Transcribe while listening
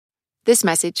This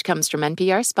message comes from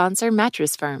NPR sponsor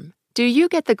Mattress Firm. Do you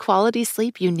get the quality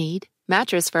sleep you need?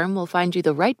 Mattress Firm will find you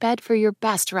the right bed for your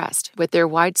best rest with their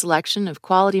wide selection of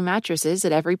quality mattresses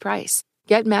at every price.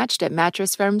 Get matched at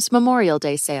Mattress Firm's Memorial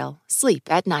Day sale. Sleep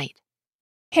at night.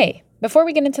 Hey, before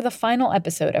we get into the final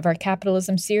episode of our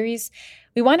Capitalism series,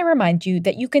 we want to remind you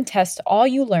that you can test all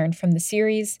you learned from the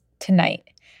series tonight.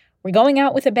 We're going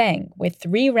out with a bang with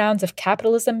 3 rounds of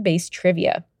capitalism-based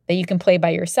trivia that you can play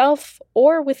by yourself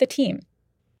or with a team.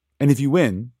 And if you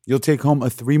win, you'll take home a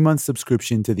 3-month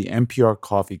subscription to the NPR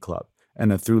Coffee Club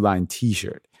and a Throughline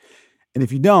t-shirt. And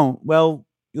if you don't, well,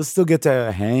 you'll still get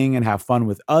to hang and have fun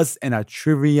with us and our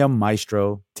trivia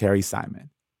maestro, Terry Simon.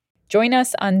 Join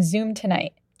us on Zoom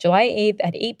tonight, July 8th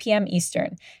at 8 p.m.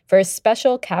 Eastern, for a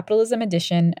special capitalism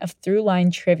edition of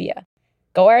Throughline Trivia.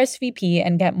 Go RSVP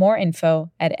and get more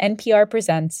info at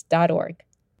nprpresents.org.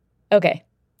 Okay,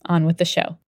 on with the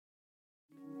show.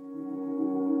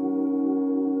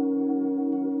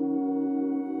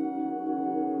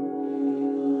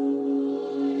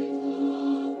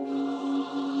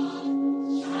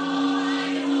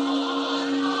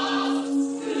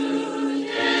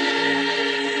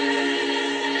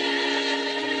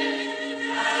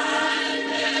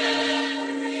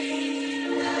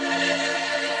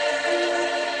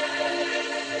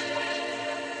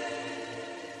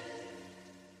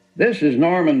 This is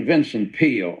Norman Vincent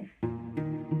Peale.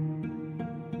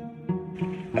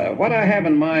 What I have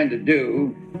in mind to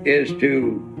do is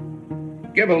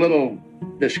to give a little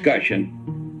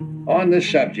discussion on this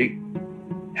subject,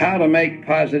 how to make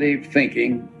positive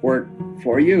thinking work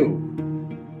for you.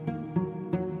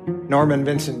 Norman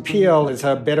Vincent Peale is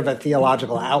a bit of a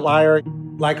theological outlier.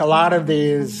 Like a lot of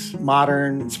these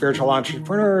modern spiritual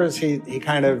entrepreneurs, he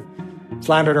kind of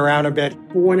slandered around a bit.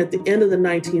 Born at the end of the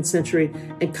 19th century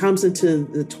and comes into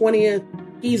the 20th.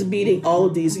 He's beating all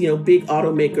of these, big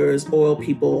automakers, oil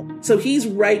people. So he's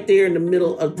right there in the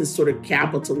middle of this sort of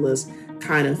capitalist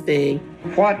kind of thing.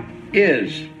 What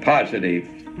is positive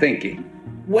thinking?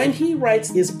 When he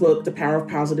writes his book, The Power of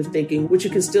Positive Thinking, which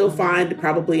you can still find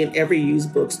probably in every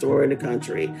used bookstore in the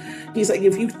country, he's like,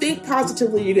 if you think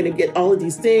positively, you're going to get all of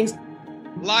these things.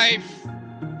 Life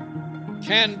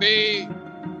can be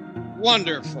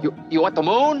wonderful. You want the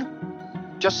moon?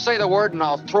 Just say the word and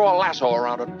I'll throw a lasso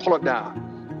around it and pull it down.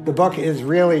 The book is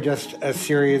really just a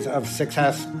series of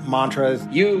success mantras.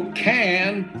 You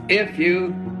can if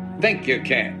you think you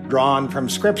can. Drawn from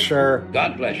scripture.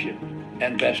 God bless you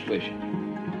and best wishes.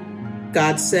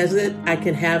 God says it, I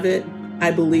can have it, I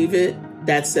believe it,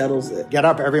 that settles it. Get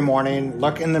up every morning,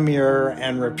 look in the mirror,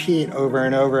 and repeat over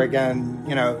and over again,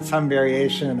 some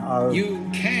variation of... You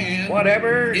can,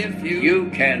 whatever, if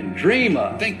you can dream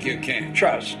of, think you can,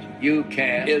 trust you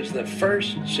can, is the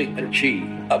first key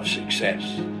of success.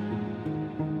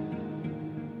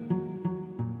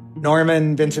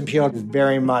 Norman Vincent Peale is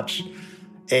very much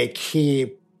a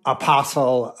key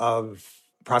apostle of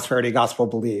prosperity gospel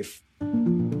belief.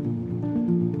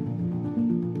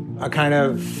 A kind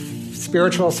of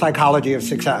spiritual psychology of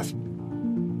success.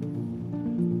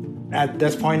 At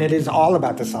this point, it is all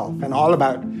about the self and all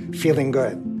about feeling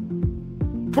good.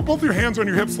 Put both your hands on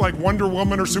your hips like Wonder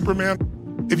Woman or Superman.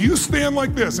 If you stand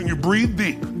like this and you breathe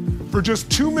deep for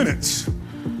just 2 minutes,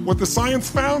 what the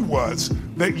science found was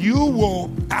that you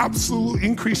will absolutely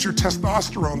increase your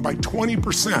testosterone by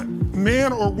 20%,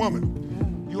 man or woman.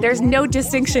 There's no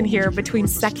distinction here between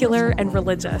secular and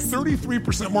religious.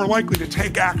 33% more likely to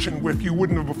take action if you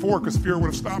wouldn't have before because fear would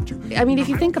have stopped you. I mean, if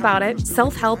you think about it,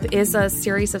 self-help is a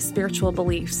series of spiritual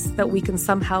beliefs that we can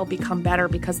somehow become better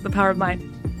because of the power of mind.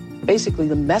 Basically,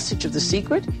 the message of The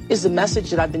Secret is the message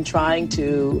that I've been trying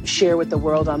to share with the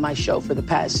world on my show for the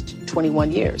past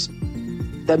 21 years.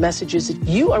 The message is that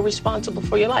you are responsible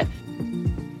for your life.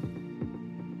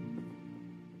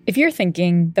 If you're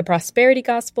thinking the prosperity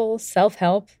gospel,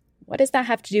 self-help, what does that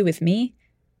have to do with me?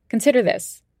 Consider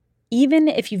this. Even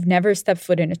if you've never stepped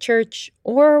foot in a church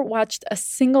or watched a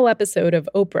single episode of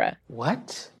Oprah.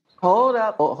 What? Hold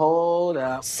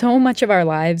up. So much of our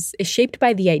lives is shaped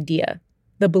by the idea,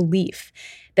 the belief,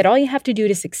 that all you have to do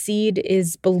to succeed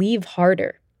is believe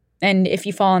harder. And if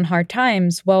you fall on hard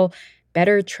times, well,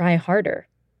 better try harder.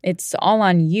 It's all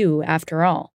on you after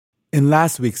all. In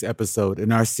last week's episode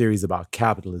in our series about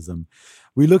capitalism,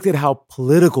 we looked at how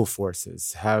political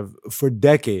forces have, for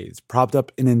decades, propped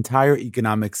up an entire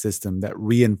economic system that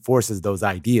reinforces those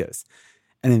ideas.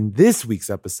 And in this week's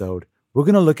episode, we're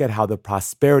going to look at how the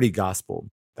prosperity gospel,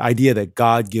 the idea that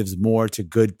God gives more to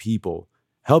good people,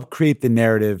 helped create the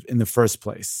narrative in the first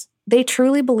place. They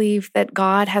truly believe that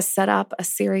God has set up a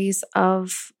series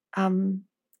of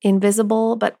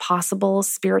invisible but possible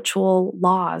spiritual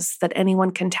laws that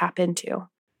anyone can tap into.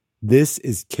 This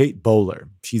is Kate Bowler.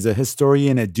 She's a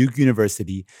historian at Duke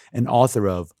University and author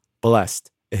of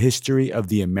Blessed, A History of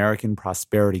the American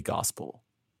Prosperity Gospel.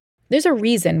 There's a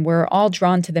reason we're all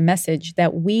drawn to the message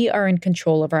that we are in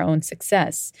control of our own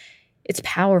success. It's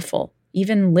powerful,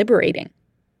 even liberating.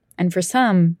 And for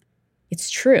some, it's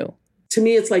true. To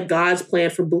me, it's like God's plan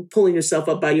for pulling yourself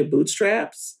up by your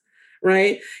bootstraps,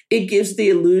 right? It gives the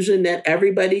illusion that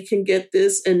everybody can get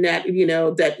this and that,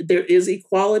 that there is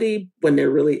equality when there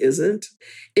really isn't.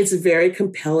 It's very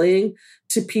compelling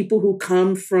to people who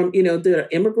come from, they're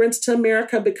immigrants to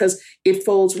America because it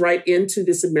folds right into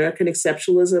this American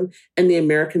exceptionalism and the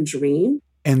American dream.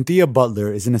 Anthea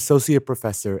Butler is an associate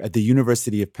professor at the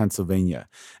University of Pennsylvania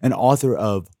and author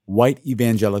of White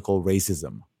Evangelical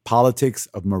Racism, Politics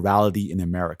of Morality in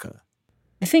America.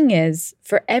 The thing is,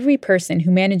 for every person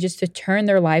who manages to turn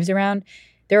their lives around,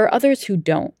 there are others who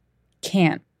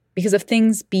can't, because of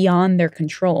things beyond their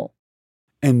control.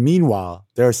 And meanwhile,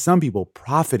 there are some people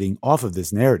profiting off of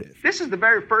this narrative. This is the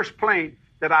very first plane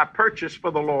that I purchased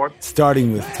for the Lord.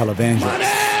 Starting with televangelists. Money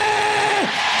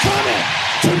coming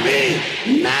to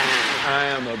me now. I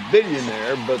am a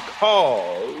billionaire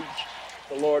because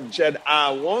the Lord said,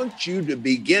 I want you to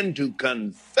begin to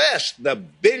confess the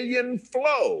billion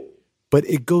flow. But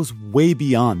it goes way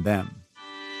beyond them.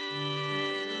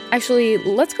 Actually,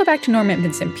 let's go back to Norman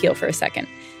Vincent Peale for a second.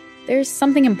 There's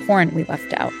something important we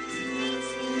left out.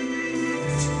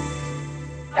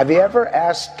 Have you ever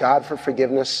asked God for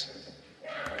forgiveness?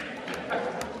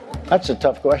 That's a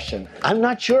tough question. I'm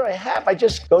not sure I have. I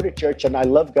just go to church and I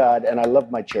love God and I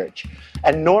love my church.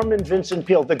 And Norman Vincent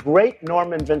Peale, the great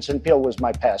Norman Vincent Peale, was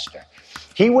my pastor.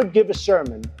 He would give a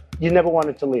sermon you never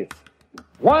wanted to leave.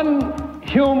 One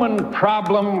human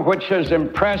problem which has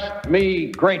impressed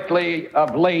me greatly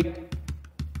of late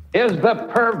is the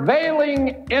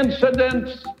prevailing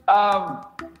incidence of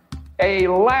a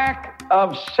lack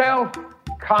of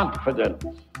self-confidence.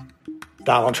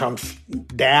 Donald Trump's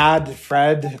dad,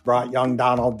 Fred, brought young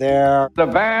Donald there. The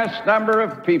vast number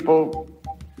of people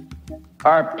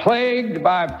are plagued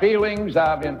by feelings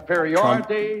of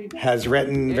inferiority. Trump has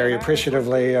written very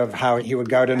appreciatively of how he would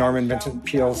go to Norman Vincent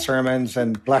Peale's sermons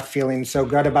and left feeling so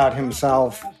good about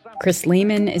himself. Chris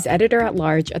Lehman is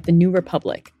editor-at-large at The New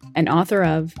Republic and author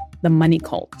of The Money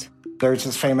Cult. There's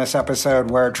this famous episode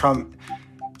where Trump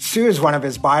sues one of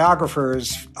his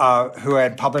biographers who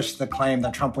had published the claim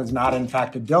that Trump was not, in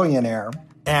fact, a billionaire.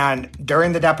 And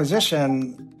during the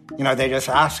deposition, they just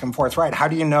ask him forthright, how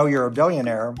do you know you're a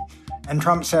billionaire? And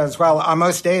Trump says, well, on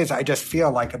most days, I just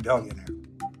feel like a billionaire.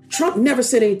 Trump never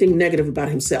said anything negative about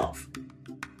himself.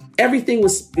 Everything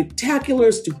was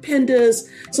spectacular, stupendous.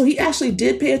 So he actually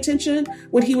did pay attention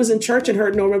when he was in church and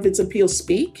heard Norman Vincent Peale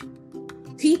speak.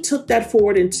 He took that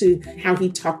forward into how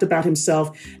he talked about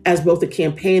himself as both a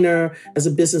campaigner, as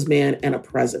a businessman, and a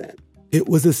president. It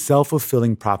was a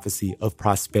self-fulfilling prophecy of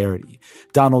prosperity.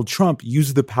 Donald Trump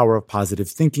used the power of positive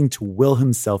thinking to will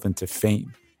himself into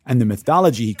fame. And the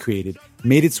mythology he created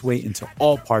made its way into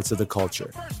all parts of the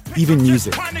culture, even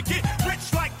music.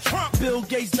 Bill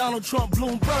Gates, Donald Trump,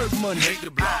 Bloomberg money. Make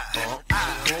the block bump.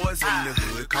 Boys in the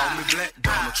hood call me Black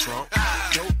Donald Trump.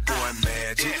 Dope boy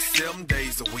magic, 7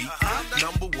 days a week.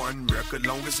 Number one record,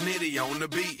 longest nitty on the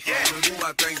beat. Who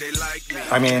I think they like me.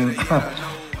 I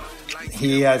mean,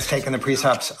 he has taken the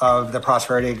precepts of the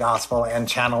prosperity gospel and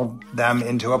channeled them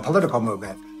into a political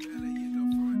movement.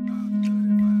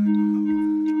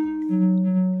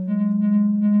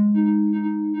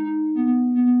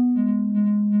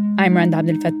 I'm Rand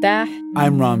Abdel Fattah.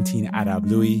 I'm Ramteen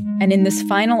Arablouei. And in this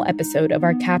final episode of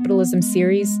our Capitalism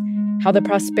series, how the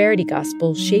prosperity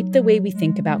gospel shaped the way we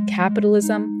think about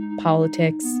capitalism,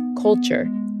 politics, culture,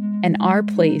 and our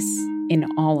place in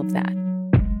all of that.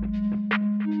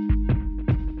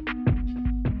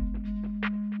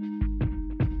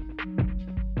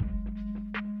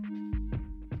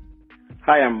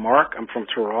 Hi, I'm Mark. I'm from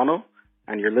Toronto,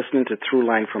 and you're listening to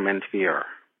Throughline from NPR.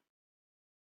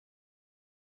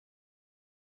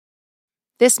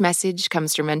 This message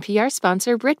comes from NPR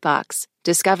sponsor BritBox.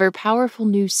 Discover powerful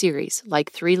new series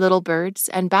like Three Little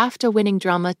Birds and BAFTA-winning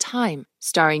drama Time,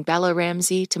 starring Bella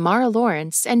Ramsey, Tamara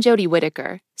Lawrence, and Jodie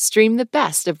Whittaker. Stream the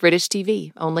best of British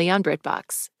TV only on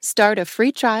BritBox. Start a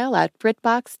free trial at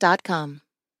BritBox.com.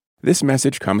 This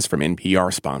message comes from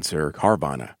NPR sponsor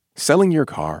Carvana. Selling your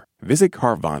car? Visit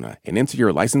Carvana and enter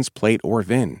your license plate or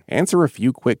VIN. Answer a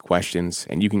few quick questions,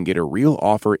 and you can get a real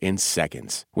offer in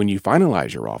seconds. When you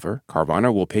finalize your offer,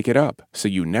 Carvana will pick it up, so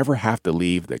you never have to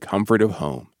leave the comfort of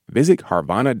home. Visit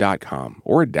Carvana.com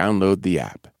or download the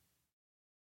app.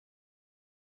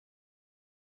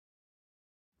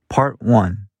 Part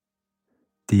 1.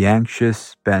 The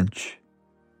Anxious Bench.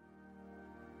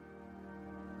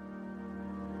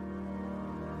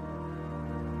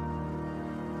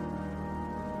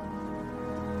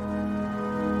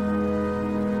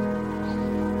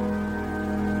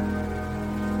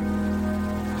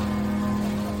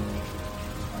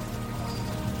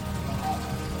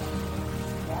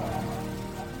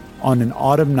 On an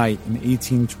autumn night in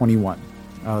 1821,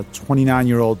 a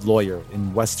 29-year-old lawyer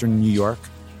in western New York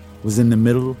was in the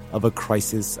middle of a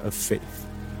crisis of faith.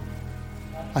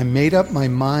 I made up my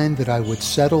mind that I would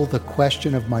settle the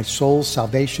question of my soul's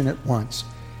salvation at once,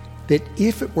 that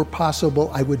if it were possible,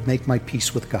 I would make my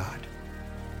peace with God.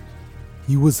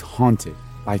 He was haunted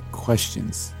by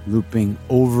questions looping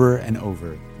over and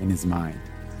over in his mind.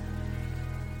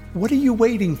 What are you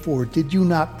waiting for? Did you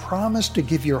not promise to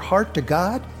give your heart to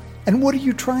God? And what are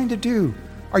you trying to do?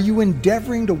 Are you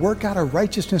endeavoring to work out a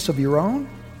righteousness of your own?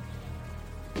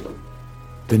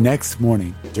 The next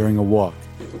morning, during a walk,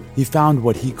 he found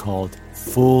what he called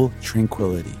full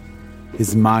tranquility,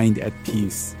 his mind at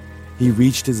peace. He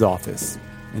reached his office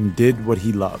and did what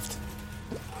he loved,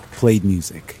 played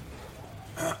music.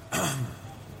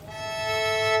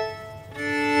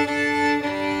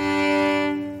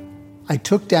 I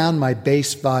took down my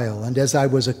bass viol and, as I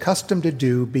was accustomed to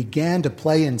do, began to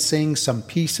play and sing some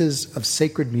pieces of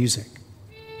sacred music.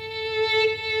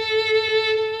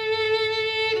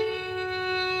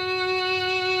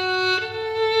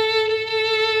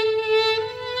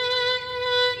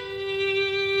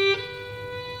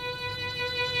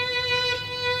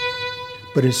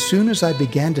 But as soon as I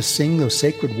began to sing those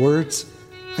sacred words,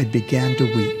 I began to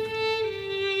weep.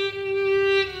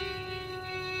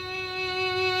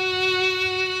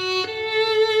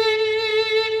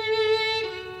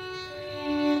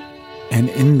 And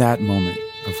in that moment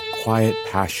of quiet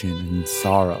passion and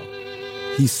sorrow,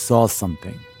 he saw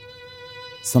something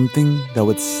that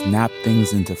would snap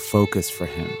things into focus for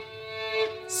him,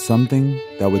 something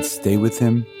that would stay with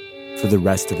him for the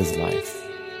rest of his life.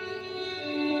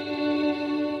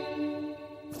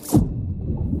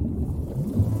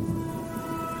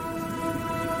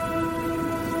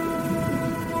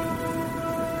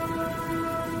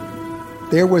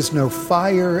 There was no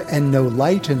fire and no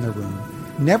light in the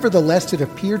room. Nevertheless, it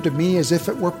appeared to me as if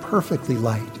it were perfectly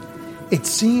light. It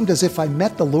seemed as if I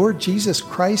met the Lord Jesus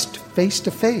Christ face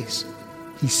to face.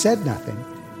 He said nothing,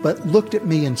 but looked at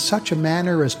me in such a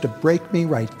manner as to break me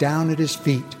right down at his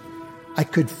feet. I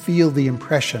could feel the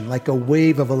impression like a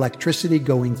wave of electricity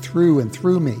going through and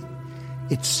through me.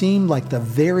 It seemed like the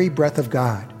very breath of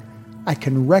God. I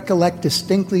can recollect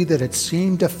distinctly that it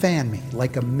seemed to fan me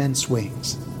like immense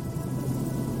wings.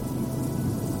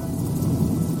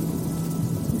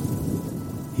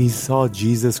 He saw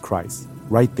Jesus Christ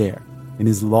right there in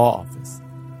his law office.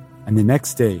 And the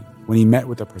next day, when he met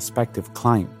with a prospective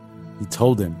client, he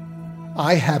told him,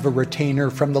 I have a retainer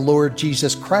from the Lord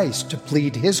Jesus Christ to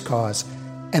plead his cause,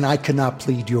 and I cannot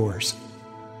plead yours.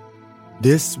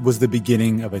 This was the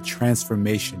beginning of a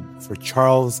transformation for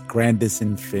Charles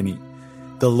Grandison Finney,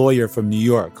 the lawyer from New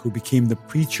York who became the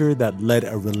preacher that led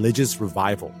a religious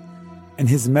revival. And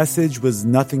his message was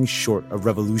nothing short of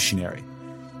revolutionary.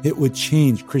 It would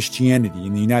change Christianity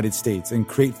in the United States and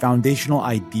create foundational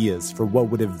ideas for what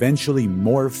would eventually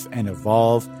morph and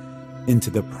evolve into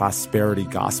the prosperity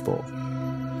gospel.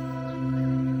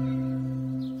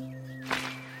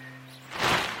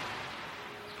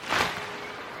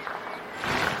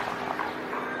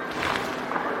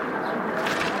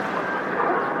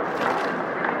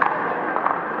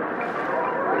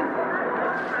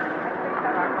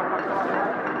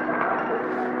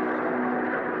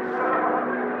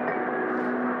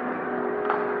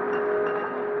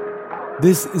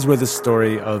 This is where the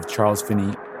story of Charles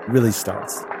Finney really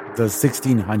starts, the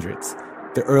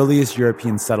 1600s, the earliest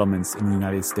European settlements in the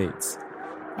United States,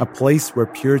 a place where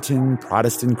Puritan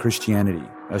Protestant Christianity,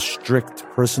 a strict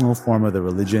personal form of the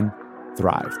religion,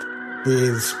 thrived.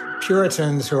 These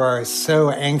Puritans who are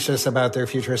so anxious about their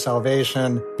future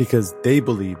salvation. Because they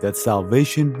believed that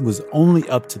salvation was only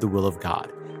up to the will of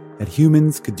God, that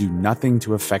humans could do nothing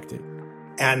to affect it.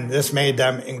 And this made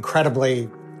them incredibly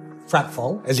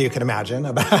fretful, as you can imagine,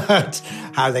 about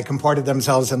how they comported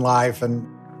themselves in life. And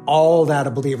all that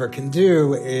a believer can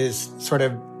do is sort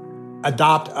of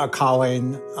adopt a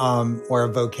calling or a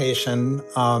vocation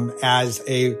as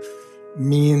a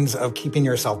means of keeping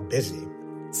yourself busy.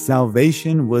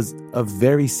 Salvation was a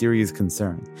very serious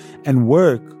concern, and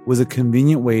work was a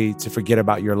convenient way to forget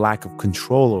about your lack of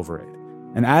control over it.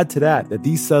 And add to that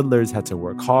these settlers had to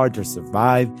work hard to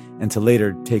survive and to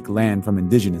later take land from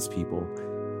indigenous people.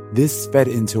 This fed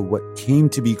into what came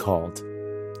to be called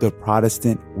the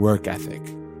Protestant work ethic.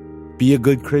 Be a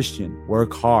good Christian,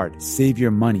 work hard, save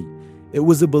your money. It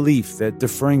was a belief that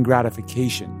deferring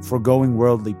gratification, foregoing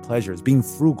worldly pleasures, being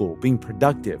frugal, being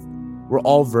productive were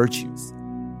all virtues.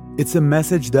 It's a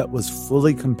message that was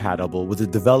fully compatible with the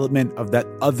development of that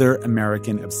other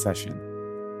American obsession,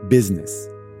 business.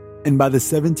 And by the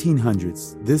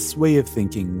 1700s, this way of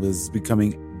thinking was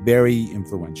becoming very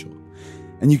influential.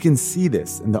 And you can see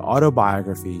this in the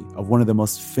autobiography of one of the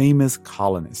most famous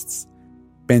colonists,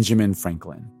 Benjamin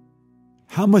Franklin.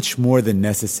 How much more than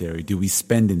necessary do we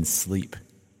spend in sleep,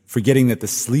 forgetting that the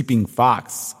sleeping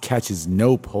fox catches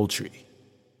no poultry?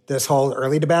 This whole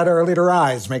early to bed, early to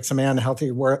rise makes a man healthy,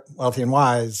 wealthy, and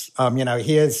wise.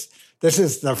 This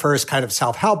is the first kind of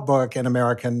self-help book in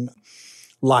American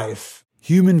life.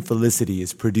 Human felicity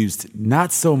is produced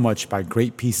not so much by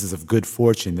great pieces of good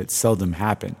fortune that seldom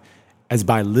happen, as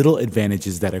by little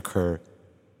advantages that occur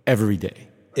every day.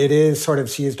 It is sort of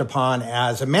seized upon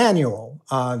as a manual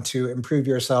to improve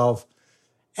yourself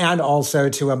and also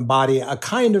to embody a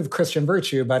kind of Christian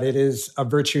virtue, but it is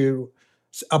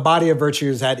a body of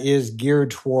virtues that is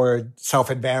geared toward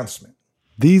self-advancement.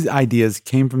 These ideas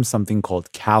came from something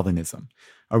called Calvinism,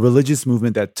 a religious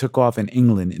movement that took off in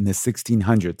England in the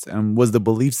 1600s and was the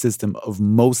belief system of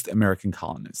most American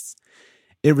colonists.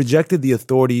 It rejected the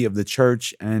authority of the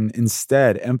church and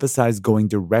instead emphasized going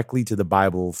directly to the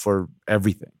Bible for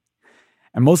everything.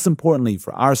 And most importantly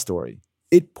for our story,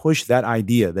 it pushed that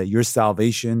idea that your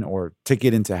salvation or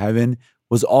ticket into heaven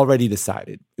was already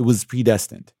decided. It was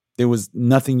predestined. There was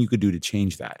nothing you could do to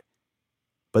change that.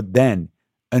 But then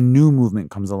a new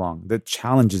movement comes along that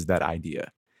challenges that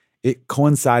idea. It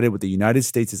coincided with the United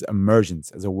States' emergence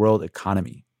as a world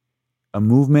economy, a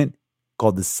movement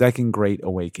called the Second Great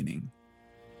Awakening.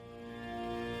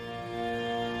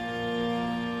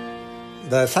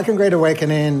 The Second Great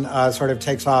Awakening sort of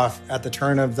takes off at the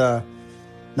turn of the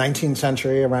 19th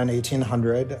century, around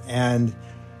 1800, and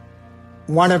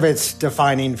one of its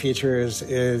defining features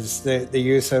is the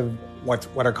use of what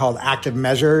are called active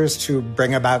measures to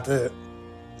bring about the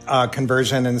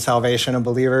conversion and salvation of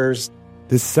believers.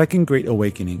 The Second Great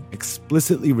Awakening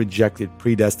explicitly rejected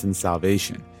predestined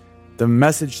salvation. The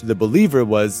message to the believer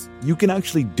was, you can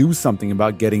actually do something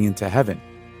about getting into heaven.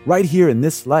 Right here in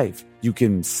this life, you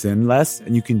can sin less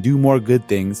and you can do more good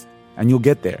things and you'll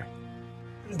get there.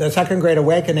 The Second Great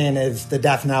Awakening is the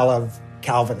death knell of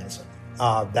Calvinism.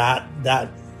 That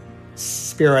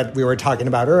spirit we were talking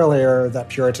about earlier that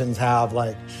Puritans have,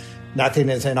 like nothing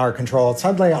is in our control.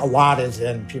 Suddenly a lot is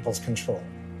in people's control.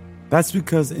 That's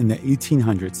because in the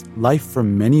 1800s, life for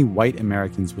many white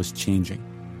Americans was changing.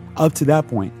 Up to that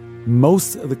point,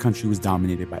 most of the country was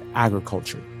dominated by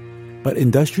agriculture. But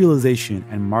industrialization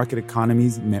and market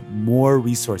economies meant more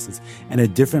resources and a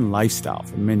different lifestyle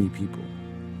for many people,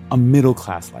 a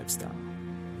middle-class lifestyle.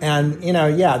 And,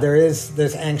 there is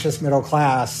this anxious middle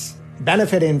class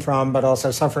benefiting from, but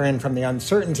also suffering from the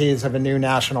uncertainties of a new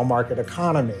national market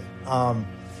economy.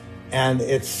 And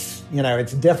it's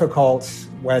difficult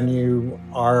when you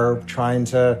are trying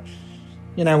to,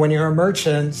 when you're a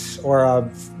merchant or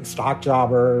a stock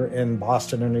jobber in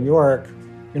Boston or New York,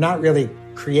 you're not really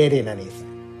creating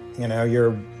anything.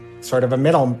 You're sort of a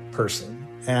middle person.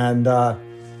 And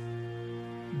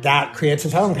that creates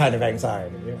its own kind of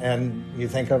anxiety. And you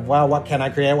think of, well, what can I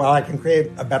create? Well, I can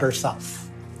create a better self.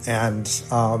 And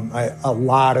a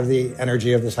lot of the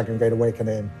energy of the Second Great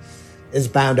Awakening is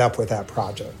bound up with that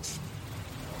project.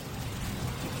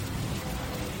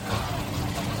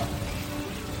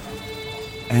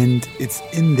 And it's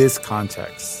in this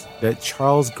context that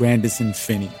Charles Grandison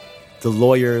Finney, the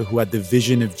lawyer who had the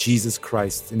vision of Jesus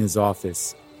Christ in his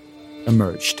office,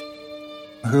 emerged.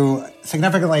 Who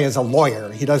significantly is a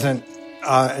lawyer. He doesn't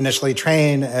initially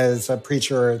train as a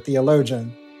preacher or a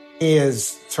theologian. He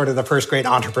is sort of the first great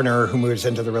entrepreneur who moves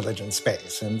into the religion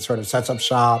space and sort of sets up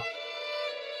shop.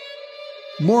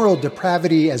 Moral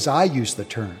depravity, as I use the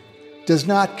term, does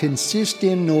not consist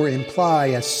in nor imply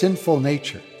a sinful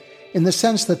nature, in the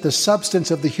sense that the substance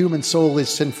of the human soul is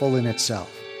sinful in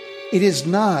itself. It is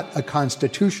not a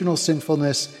constitutional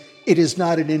sinfulness. It is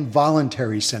not an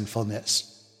involuntary sinfulness.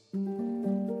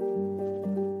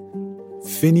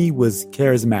 Finney was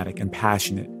charismatic and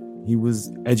passionate. He was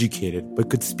educated, but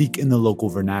could speak in the local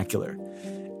vernacular.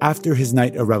 After his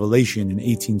night of revelation in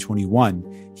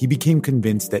 1821, he became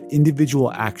convinced that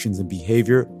individual actions and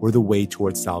behavior were the way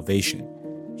towards salvation.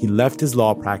 He left his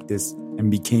law practice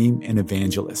and became an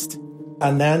evangelist.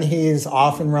 And then he's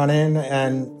off and running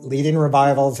and leading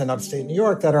revivals in upstate New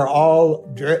York that are all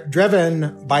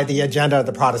driven by the agenda of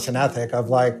the Protestant ethic of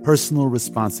like personal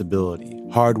responsibility,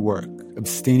 hard work,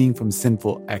 abstaining from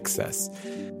sinful excess.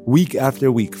 Week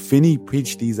after week, Finney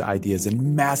preached these ideas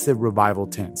in massive revival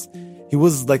tents. He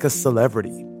was like a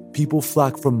celebrity. People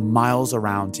flocked from miles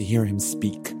around to hear him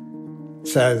speak.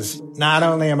 Says, not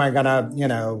only am I going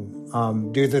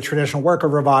to, do the traditional work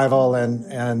of revival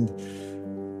and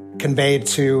convey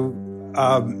to,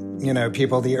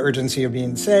 people the urgency of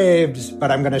being saved,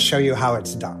 but I'm going to show you how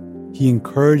it's done. He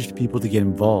encouraged people to get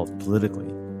involved politically,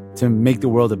 to make the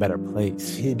world a better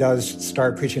place. He does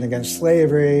start preaching against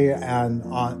slavery and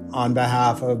on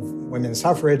behalf of women's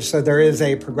suffrage. So there is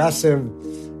a progressive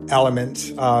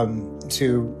element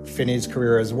to Finney's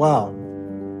career as well.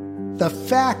 The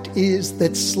fact is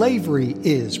that slavery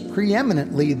is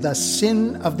preeminently the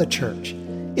sin of the church.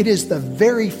 It is the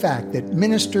very fact that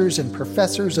ministers and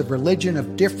professors of religion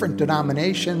of different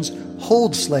denominations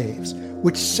hold slaves,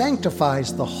 which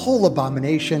sanctifies the whole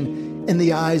abomination in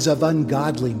the eyes of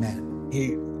ungodly men.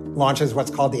 He launches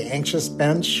what's called the anxious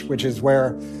bench, which is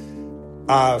where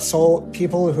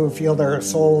people who feel their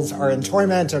souls are in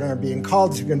torment and are being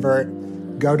called to convert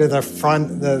go to the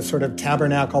front, the sort of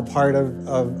tabernacle part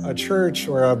of a church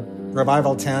or a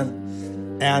revival tent,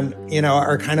 and,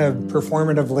 are kind of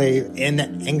performatively in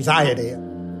anxiety.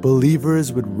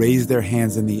 Believers would raise their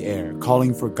hands in the air,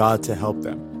 calling for God to help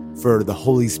them, for the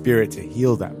Holy Spirit to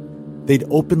heal them. They'd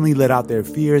openly let out their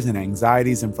fears and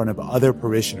anxieties in front of other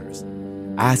parishioners,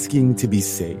 asking to be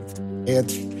saved. It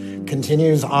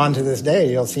continues on to this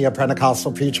day. You'll see a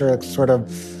Pentecostal preacher sort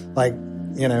of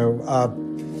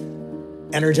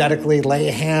energetically lay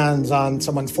hands on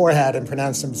someone's forehead and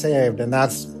pronounce them saved. And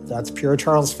that's pure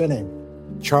Charles Finney.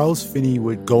 Charles Finney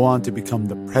would go on to become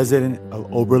the president of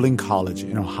Oberlin College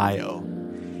in Ohio.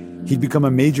 He'd become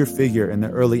a major figure in the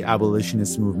early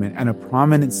abolitionist movement and a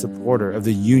prominent supporter of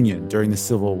the Union during the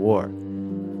Civil War.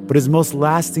 But his most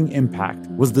lasting impact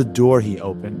was the door he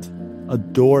opened, a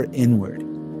door inward.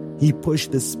 He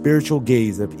pushed the spiritual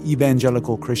gaze of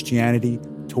evangelical Christianity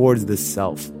towards the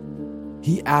self.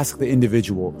 He asked the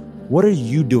individual, what are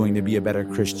you doing to be a better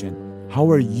Christian? How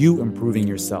are you improving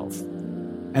yourself?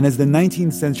 And as the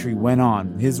 19th century went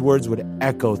on, his words would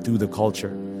echo through the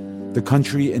culture. The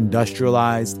country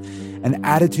industrialized, and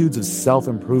attitudes of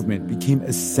self-improvement became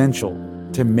essential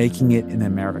to making it in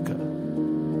America.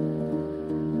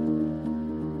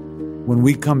 When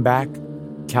we come back,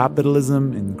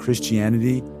 capitalism and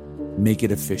Christianity make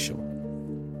it official.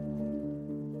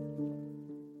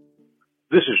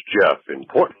 This is Jeff in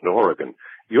Portland, Oregon.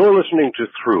 You're listening to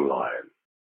Throughline.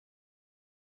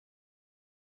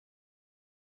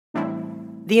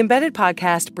 The Embedded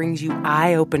Podcast brings you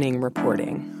eye-opening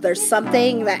reporting. There's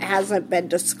something that hasn't been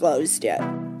disclosed yet.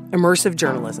 Immersive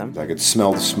journalism. I could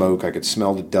smell the smoke. I could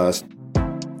smell the dust.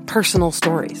 Personal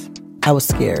stories. I was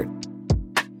scared.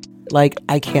 Like,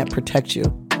 I can't protect you.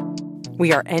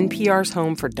 We are NPR's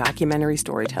home for documentary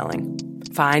storytelling.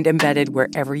 Find Embedded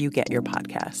wherever you get your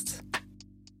podcasts.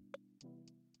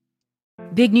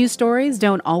 Big news stories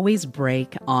don't always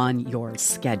break on your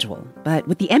schedule. But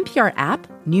with the NPR app,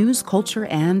 news, culture,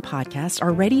 and podcasts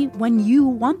are ready when you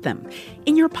want them,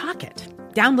 in your pocket.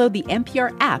 Download the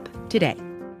NPR app today.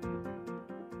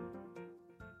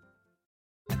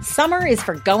 Summer is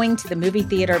for going to the movie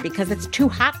theater because it's too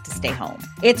hot to stay home.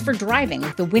 It's for driving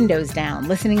with the windows down,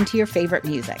 listening to your favorite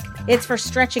music. It's for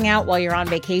stretching out while you're on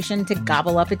vacation to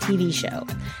gobble up a TV show.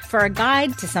 For a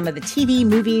guide to some of the TV,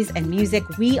 movies, and music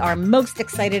we are most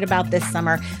excited about this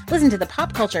summer, listen to the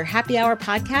Pop Culture Happy Hour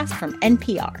podcast from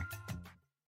NPR.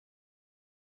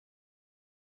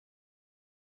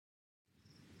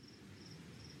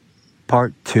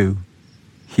 Part 2.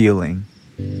 Healing.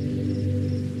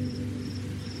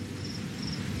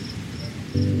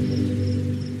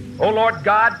 O Lord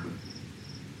God,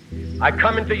 I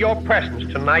come into your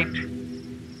presence tonight,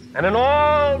 and in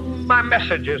all my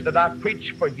messages that I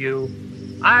preach for you,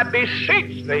 I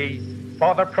beseech thee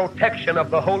for the protection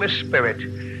of the Holy Spirit,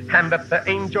 and that the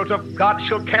angels of God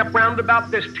shall camp round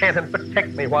about this tent and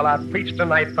protect me while I preach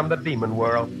tonight from the demon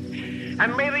world.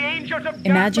 And may the angels of God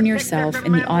Imagine yourself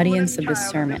in the audience of this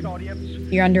sermon.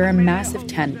 You're under a massive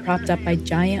tent propped up by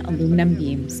giant aluminum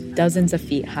beams, dozens of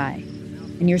feet high,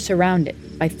 and you're surrounded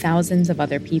by thousands of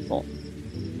other people.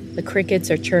 The crickets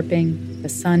are chirping, the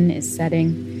sun is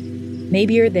setting.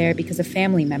 Maybe you're there because a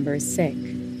family member is sick.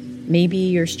 Maybe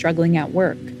you're struggling at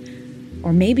work.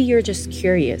 Or maybe you're just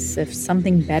curious if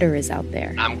something better is out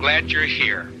there. I'm glad you're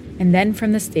here. And then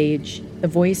from the stage, the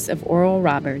voice of Oral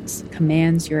Roberts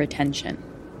commands your attention.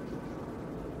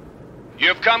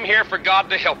 You've come here for God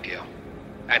to help you,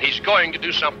 and He's going to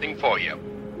do something for you.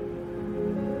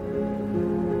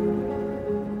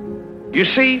 You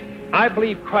see, I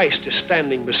believe Christ is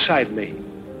standing beside me.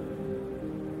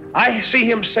 I see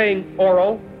him saying,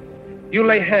 Oral, You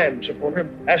lay hands upon her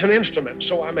as an instrument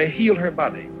so I may heal her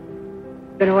body.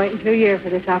 Been waiting 2 years for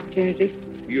this opportunity.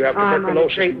 You have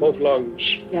tuberculosis in both lungs.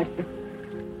 Yes, sir.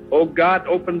 Oh, God,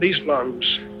 open these lungs.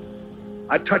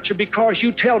 I touch her because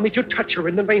you tell me to touch her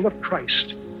in the name of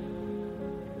Christ.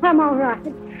 I'm all right.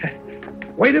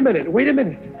 Wait a minute.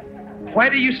 Why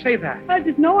do you say that? I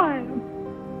just know I am.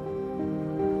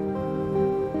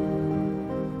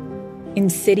 In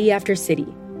city after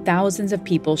city, thousands of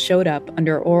people showed up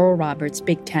under Oral Roberts'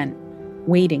 big tent,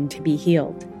 waiting to be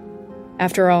healed.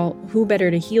 After all, who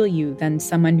better to heal you than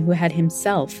someone who had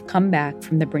himself come back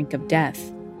from the brink of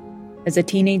death? As a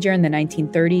teenager in the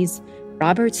 1930s,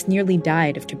 Roberts nearly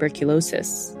died of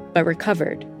tuberculosis, but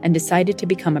recovered and decided to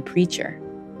become a preacher.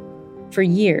 For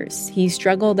years, he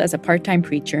struggled as a part-time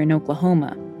preacher in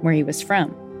Oklahoma, where he was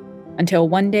from, until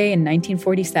one day in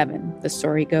 1947, the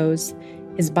story goes,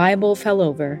 his Bible fell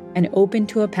over and opened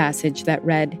to a passage that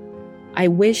read, "I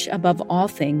wish above all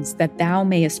things that thou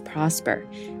mayest prosper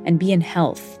and be in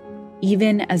health,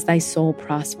 even as thy soul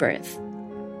prospereth."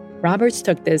 Roberts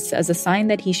took this as a sign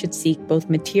that he should seek both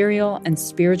material and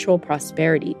spiritual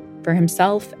prosperity for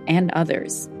himself and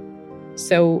others.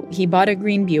 So he bought a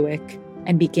green Buick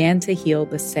and began to heal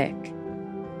the sick.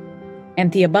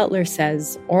 Anthea Butler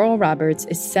says Oral Roberts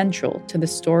is central to the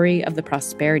story of the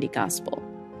prosperity gospel.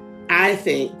 I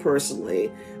think, personally,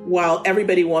 while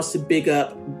everybody wants to big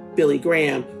up Billy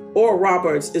Graham, Oral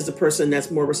Roberts is the person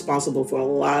that's more responsible for a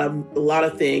lot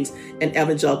of things in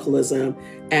evangelicalism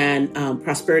and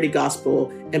prosperity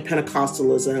gospel and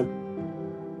Pentecostalism.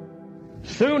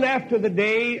 Soon after the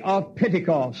day of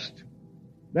Pentecost,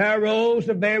 there arose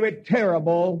a very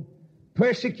terrible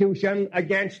persecution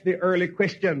against the early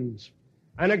Christians,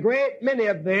 and a great many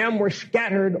of them were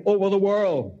scattered over the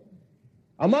world.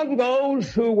 Among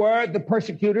those who were the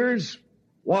persecutors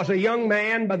was a young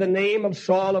man by the name of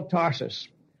Saul of Tarsus.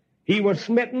 He was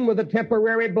smitten with a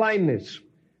temporary blindness,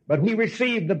 but he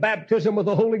received the baptism of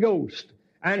the Holy Ghost,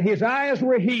 and his eyes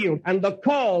were healed, and the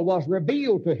call was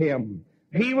revealed to him.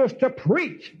 He was to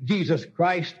preach Jesus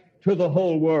Christ to the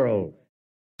whole world.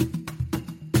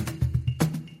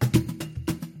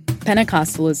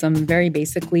 Pentecostalism, very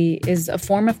basically, is a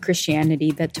form of Christianity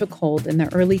that took hold in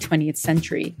the early 20th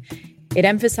century. It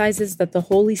emphasizes that the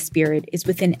Holy Spirit is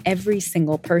within every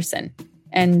single person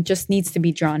and just needs to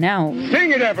be drawn out.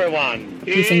 Sing it, everyone!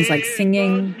 Through things like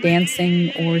singing,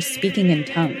 dancing, or speaking in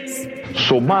tongues.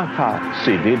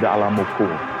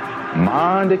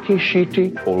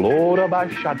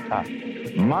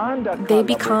 They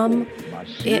become,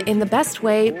 in the best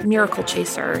way, miracle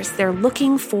chasers. They're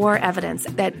looking for evidence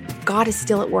that God is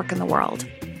still at work in the world.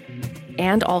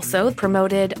 And also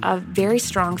promoted a very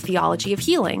strong theology of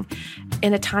healing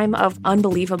in a time of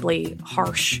unbelievably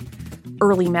harsh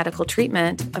early medical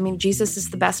treatment. I mean, Jesus is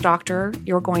the best doctor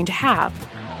you're going to have.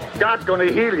 God's going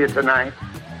to heal you tonight.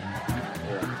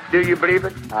 Do you believe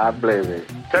it? I believe it.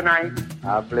 Tonight?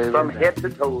 I believe it. From head to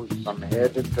toes. From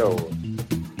head to toe.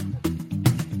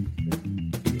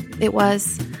 It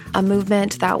was a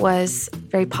movement that was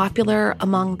very popular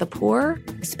among the poor.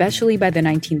 Especially by the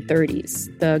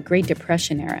 1930s, the Great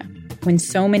Depression era, when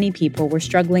so many people were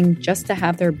struggling just to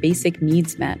have their basic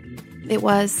needs met. It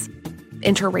was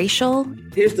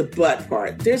interracial. Here's the but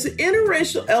part. There's an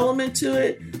interracial element to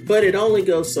it, but it only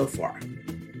goes so far.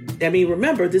 I mean,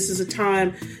 remember, this is a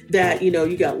time that,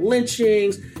 you got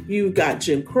lynchings, you've got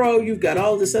Jim Crow, you've got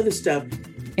all this other stuff.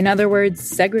 In other words,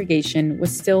 segregation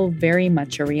was still very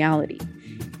much a reality,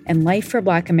 and life for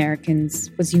Black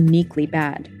Americans was uniquely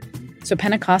bad. So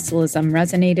Pentecostalism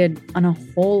resonated on a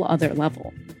whole other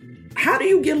level. How do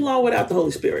you get along without the Holy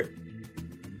Spirit?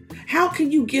 How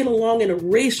can you get along in a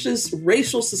racist,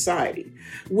 racial society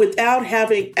without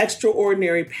having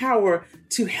extraordinary power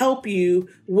to help you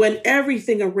when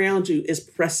everything around you is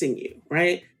pressing you,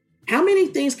 right? How many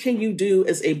things can you do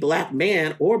as a Black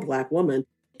man or Black woman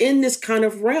in this kind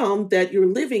of realm that you're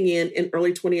living in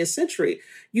early 20th century?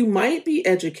 You might be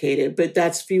educated, but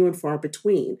that's few and far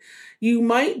between. You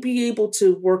might be able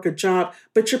to work a job,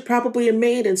 but you're probably a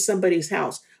maid in somebody's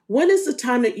house. When is the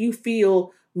time that you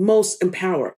feel most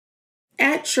empowered?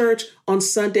 At church on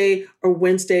Sunday or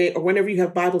Wednesday or whenever you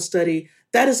have Bible study,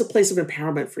 that is a place of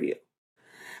empowerment for you.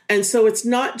 And so it's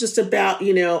not just about,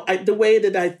 the way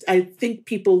that I think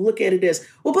people look at it is,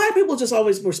 well, Black people are just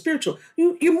always more spiritual.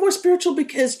 You're more spiritual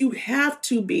because you have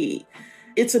to be.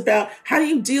 It's about how do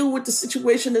you deal with the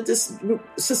situation of this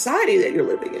society that you're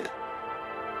living in.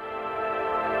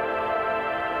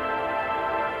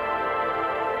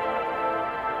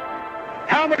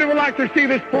 How many would like to see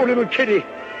this poor little kitty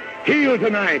healed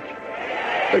tonight?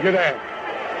 Look at that.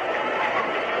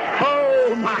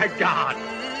 Oh, my God.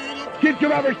 Kids,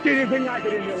 you ever seen anything like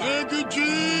it in your life?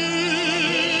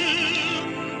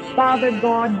 Father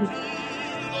God,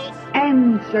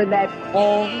 answer that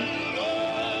call.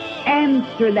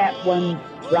 Answer that one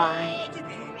cry.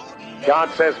 God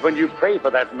says when you pray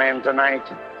for that man tonight,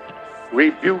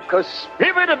 rebuke a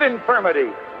spirit of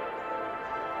infirmity.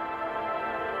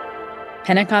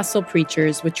 Pentecostal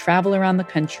preachers would travel around the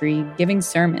country giving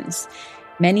sermons,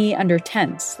 many under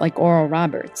tents like Oral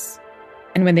Roberts.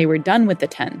 And when they were done with the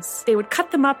tents, they would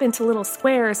cut them up into little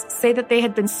squares, say that they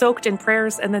had been soaked in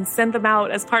prayers, and then send them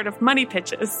out as part of money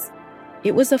pitches.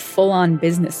 It was a full-on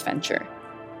business venture.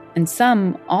 And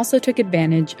some also took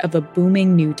advantage of a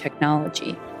booming new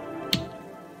technology.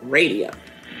 Radio.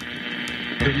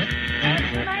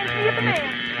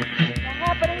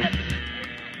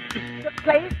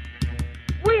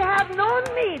 We have no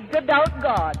need to doubt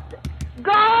God.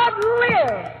 God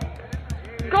lives.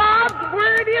 God's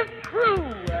word is true.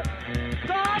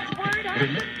 God's word has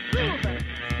been proven.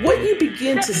 What you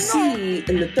begin to see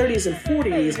in the 30s and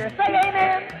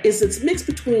 40s is this mix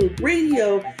between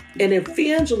radio and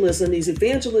evangelism, these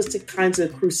evangelistic kinds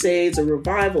of crusades or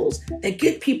revivals that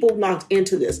get people knocked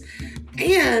into this.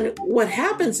 And what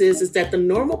happens is that the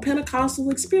normal Pentecostal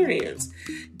experience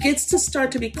gets to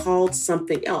start to be called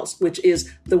something else, which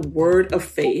is the word of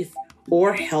faith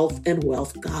or health and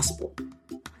wealth gospel.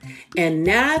 And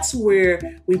that's where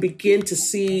we begin to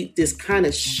see this kind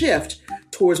of shift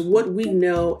towards what we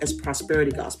know as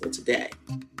prosperity gospel today.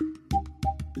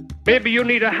 Maybe you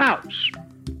need a house.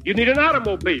 You need an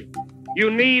automobile.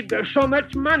 You need so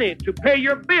much money to pay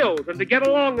your bills and to get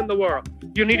along in the world.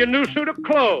 You need a new suit of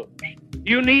clothes.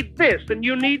 You need this and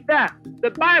you need that.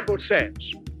 The Bible says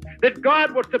that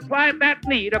God will supply that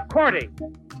need according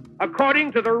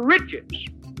to the riches,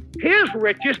 his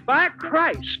riches by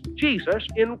Christ Jesus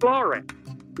in glory.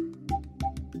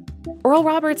 Oral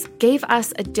Roberts gave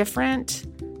us a different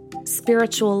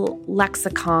spiritual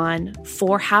lexicon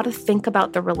for how to think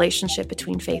about the relationship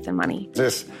between faith and money.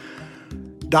 This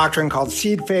doctrine called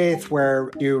seed faith, where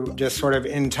you just sort of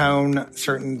intone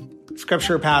certain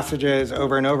scripture passages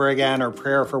over and over again, or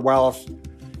prayer for wealth,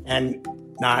 and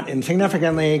not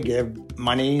insignificantly give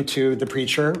money to the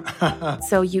preacher.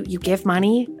 So you give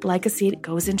money like a seed. It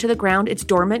goes into the ground. It's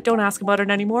dormant. Don't ask about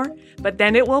it anymore. But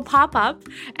then it will pop up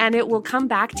and it will come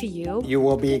back to you. You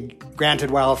will be granted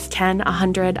wealth. 10,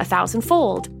 100,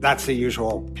 1,000-fold. That's the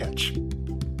usual pitch.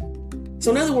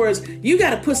 So in other words, you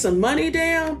got to put some money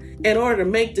down in order to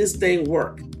make this thing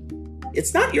work.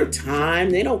 It's not your time.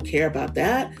 They don't care about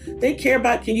that. They care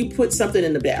about, can you put something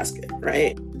in the basket,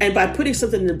 right? And by putting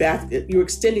something in the basket, you're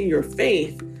extending your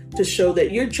faith to show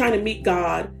that you're trying to meet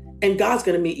God and God's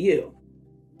going to meet you.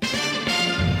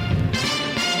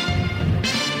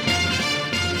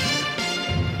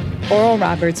 Oral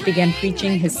Roberts began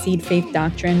preaching his seed faith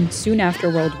doctrine soon after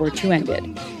World War II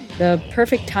ended. The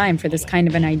perfect time for this kind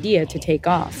of an idea to take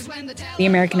off. The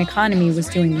American economy was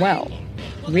doing well,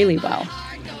 really well.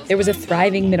 There was a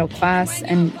thriving middle class,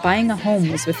 and buying a home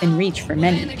was within reach for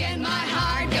many.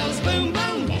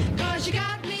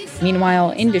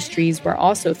 Meanwhile, industries were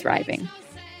also thriving.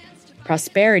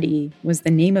 Prosperity was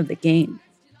the name of the game.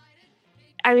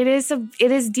 I mean,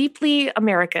 it is deeply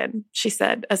American, she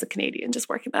said, as a Canadian, just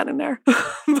working that in there.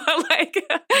 But like,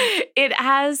 it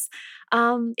has,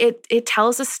 it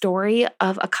tells a story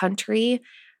of a country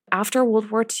after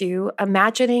World War II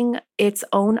imagining its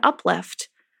own uplift.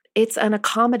 It's an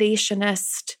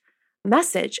accommodationist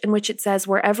message in which it says,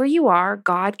 wherever you are,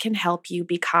 God can help you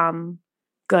become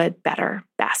good, better,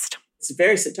 best. It's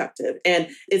very seductive. And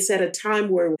it's at a time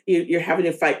where you're having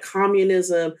to fight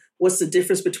communism. What's the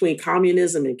difference between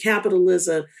communism and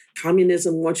capitalism?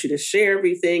 Communism wants you to share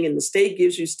everything and the state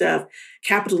gives you stuff.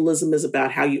 Capitalism is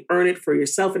about how you earn it for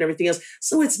yourself and everything else.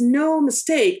 So it's no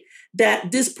mistake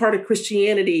that this part of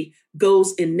Christianity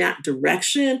goes in that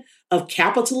direction of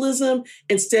capitalism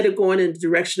instead of going in the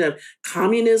direction of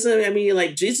communism. I mean,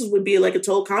 like Jesus would be like a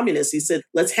total communist. He said,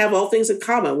 let's have all things in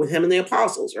common with him and the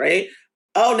apostles, right?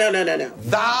 Oh, no.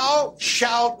 Thou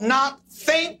shalt not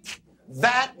think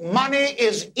that money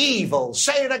is evil.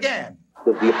 Say it again.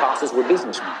 The apostles were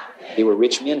businessmen. They were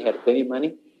rich men, had plenty of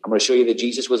money. I'm going to show you that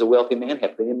Jesus was a wealthy man,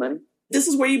 had plenty of money. This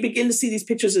is where you begin to see these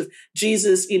pictures of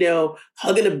Jesus,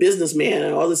 hugging a businessman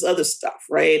and all this other stuff,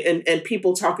 right? And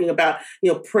people talking about,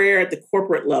 prayer at the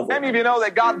corporate level. How many of you know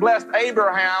that God blessed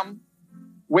Abraham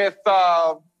with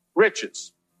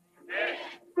riches?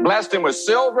 Blessed him with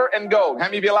silver and gold. How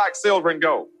many of you like silver and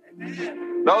gold?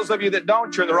 Those of you that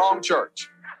don't, you're in the wrong church.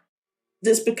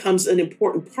 This becomes an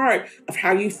important part of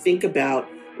how you think about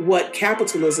what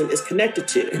capitalism is connected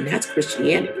to, and that's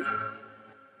Christianity.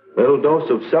 A little dose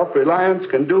of self-reliance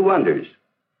can do wonders.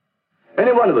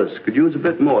 Any one of us could use a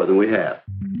bit more than we have.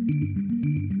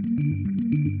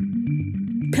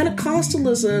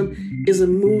 Pentecostalism is a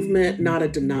movement, not a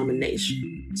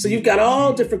denomination. So you've got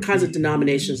all different kinds of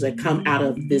denominations that come out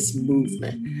of this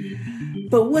movement.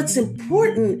 But what's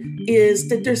important is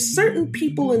that there's certain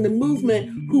people in the movement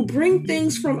who bring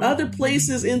things from other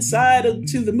places inside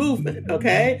to the movement,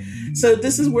 okay? So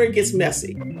this is where it gets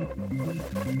messy.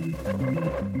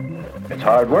 It's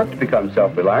hard work to become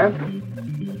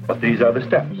self-reliant, but these are the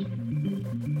steps.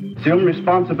 Assume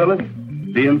responsibility,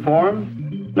 be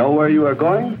informed, know where you are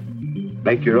going,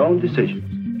 make your own decisions.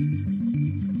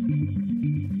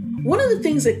 One of the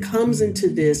things that comes into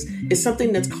this is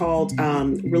something that's called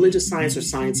religious science or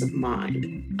science of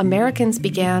mind. Americans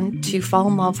began to fall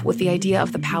in love with the idea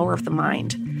of the power of the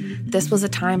mind. This was a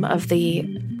time of the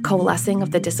coalescing of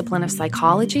the discipline of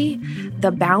psychology.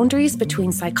 The boundaries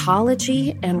between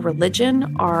psychology and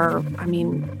religion are,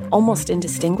 almost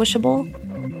indistinguishable.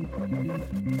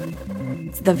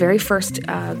 The very first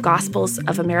Gospels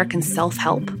of American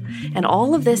self-help. And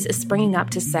all of this is springing up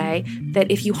to say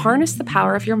that if you harness the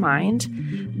power of your mind,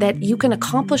 that you can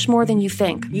accomplish more than you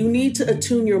think. You need to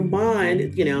attune your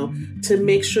mind, to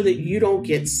make sure that you don't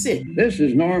get sick. This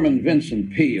is Norman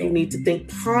Vincent Peale. You need to think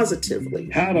positively.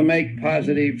 How to make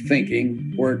positive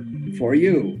thinking work for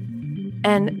you.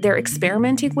 And they're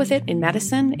experimenting with it in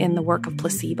medicine, in the work of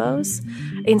placebos.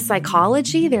 In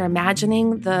psychology, they're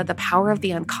imagining the power of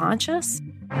the unconscious.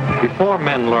 Before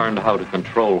men learned how to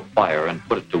control fire and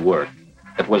put it to work,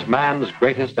 it was man's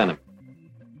greatest enemy.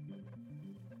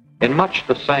 In much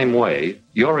the same way,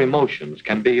 your emotions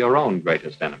can be your own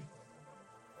greatest enemy.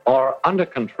 Or under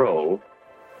control,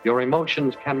 your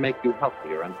emotions can make you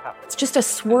healthier and happier. It's just a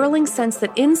swirling sense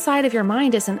that inside of your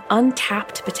mind is an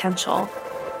untapped potential.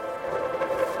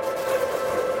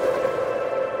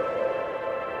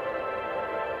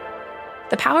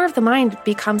 The power of the mind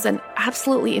becomes an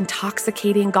absolutely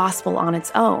intoxicating gospel on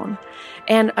its own.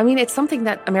 And it's something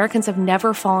that Americans have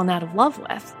never fallen out of love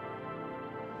with.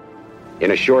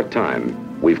 In a short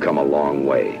time, we've come a long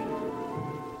way.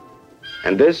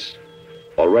 And this,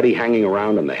 already hanging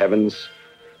around in the heavens,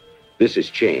 this is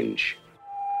change.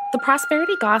 The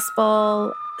prosperity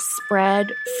gospel spread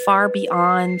far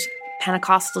beyond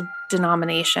Pentecostal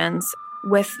denominations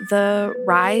with the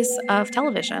rise of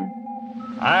television.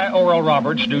 I, Oral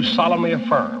Roberts, do solemnly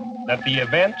affirm that the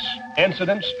events,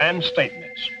 incidents, and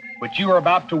statements which you are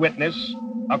about to witness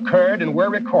occurred and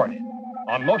were recorded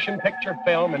on motion picture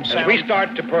film and sound. As we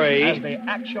start to pray, as they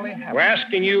actually happened. We're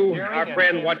asking you, our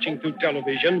friend watching through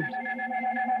television,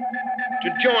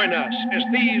 to join us as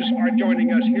these are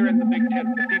joining us here in the big tent.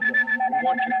 The people who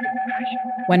want your compassion.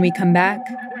 When we come back,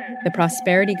 the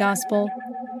prosperity gospel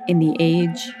in the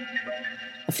age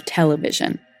of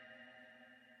television.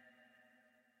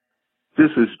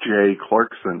 This is Jay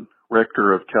Clarkson,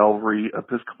 rector of Calvary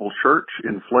Episcopal Church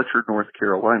in Fletcher, North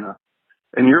Carolina,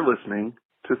 and you're listening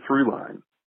to Throughline.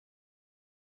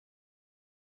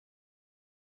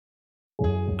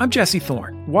 I'm Jesse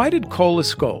Thorne. Why did Cole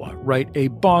Escola write a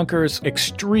bonkers,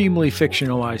 extremely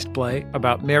fictionalized play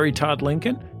about Mary Todd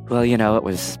Lincoln? Well, it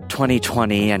was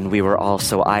 2020 and we were all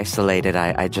so isolated.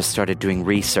 I just started doing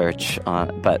research,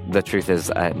 but the truth is,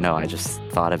 I just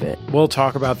thought of it. We'll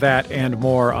talk about that and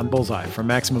more on Bullseye from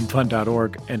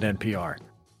MaximumFun.org and NPR.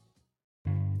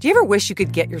 Do you ever wish you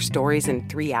could get your stories in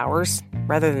 3 hours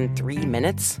rather than 3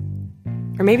 minutes?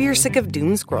 Or maybe you're sick of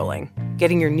doom scrolling,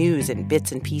 getting your news in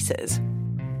bits and pieces.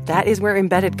 That is where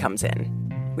Embedded comes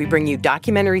in. We bring you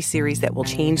documentary series that will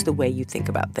change the way you think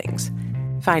about things.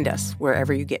 Find us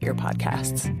wherever you get your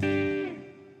podcasts.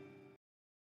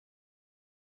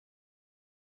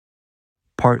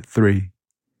 Part 3.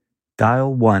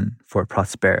 Dial 1 for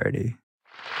prosperity.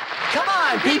 Come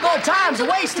on, people, time's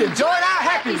wasted. Join our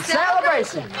happy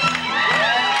celebration.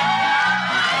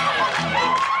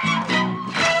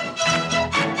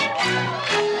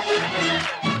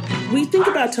 We think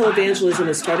about televangelism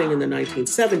as starting in the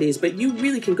 1970s, but you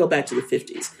really can go back to the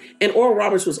 50s. And Oral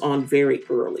Roberts was on very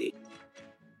early.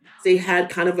 They had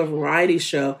kind of a variety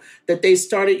show that they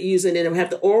started using, and it would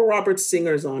have the Oral Roberts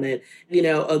singers on it,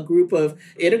 a group of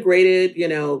integrated,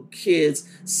 kids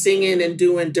singing and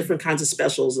doing different kinds of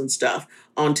specials and stuff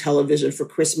on television for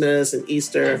Christmas and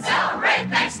Easter. Celebrate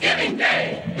Thanksgiving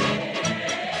Day.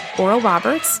 Oral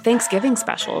Roberts' Thanksgiving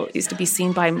special used to be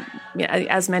seen by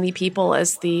as many people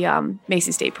as the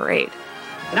Macy's Day Parade.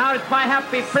 Now it's my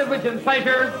happy privilege and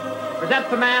pleasure to present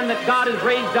the man that God has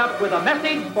raised up with a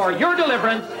message for your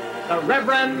deliverance, the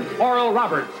Reverend Oral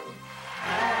Roberts.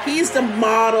 He's the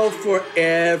model for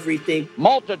everything.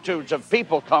 Multitudes of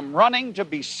people come running to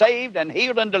be saved and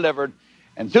healed and delivered.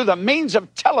 And through the means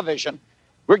of television,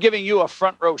 We're giving you a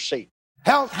front row seat.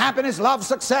 Health, happiness, love,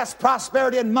 success,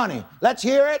 prosperity, and money. Let's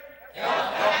hear it.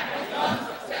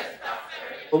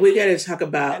 Well, we got to talk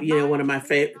about, one of my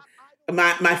faves,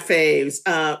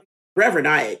 Reverend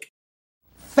Ike.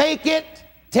 Fake it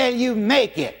till you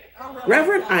make it.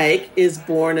 Reverend Ike is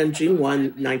born on June 1,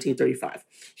 1935.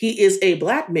 He is a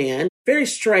Black man, very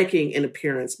striking in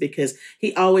appearance because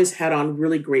he always had on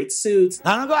really great suits.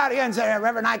 Now, don't go out here and say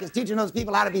Reverend Ike is teaching those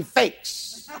people how to be fakes.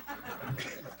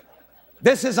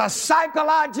 This is a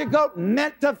psychological,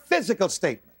 metaphysical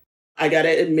statement. I got to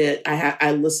admit,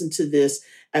 I listened to this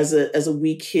as a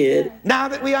wee kid. Now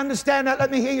that we understand that,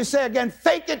 let me hear you say again,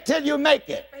 fake it till you make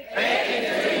it. Fake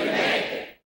it till you make it.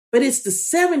 But it's the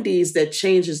 70s that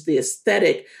changes the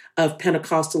aesthetic of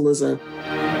Pentecostalism.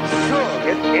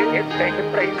 It's taking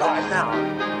place right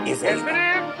now. Is it?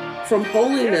 From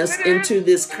holiness into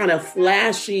this kind of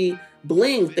flashy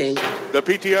bling thing. The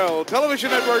PTL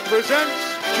Television Network presents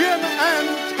Jim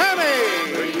and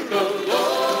Tammy. Praise the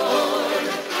Lord.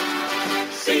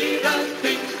 See the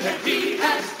things that he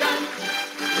has done.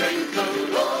 Praise the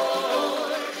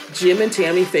Lord. Jim and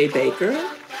Tammy Faye Baker,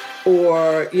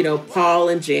 or, Paul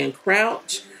and Jan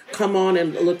Crouch come on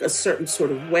and look a certain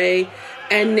sort of way.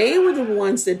 And they were the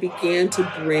ones that began to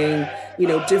bring,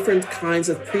 different kinds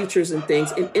of preachers and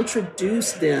things and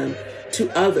introduce them to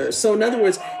others. So in other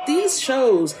words, these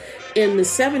shows in the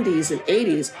 70s and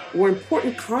 80s were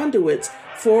important conduits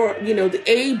for, the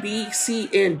A, B, C,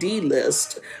 and D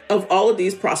list of all of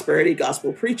these prosperity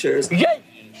gospel preachers. Yea,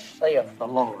 saith the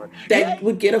Lord. That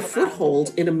would get a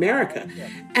foothold in America.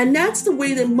 And that's the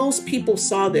way that most people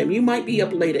saw them. You might be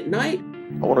up late at night.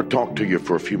 I want to talk to you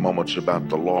for a few moments about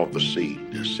the law of the seed.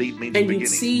 The seed means and beginning. you'd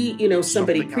see,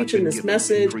 somebody preaching this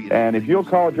message. And if you'll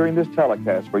call during this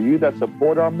telecast, for you that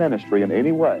support our ministry in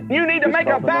any way, you need to make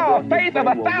a vow of faith of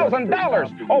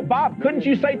 $1,000. Oh, Bob, couldn't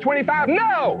you say 25?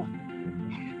 No!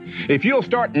 If you'll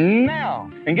start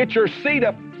now and get your seed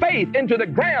of faith into the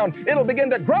ground, it'll begin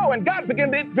to grow and God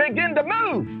begin to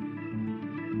move.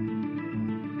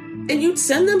 And you'd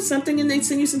send them something and they'd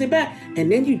send you something back.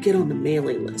 And then you'd get on the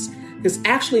mailing list. Because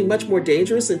actually much more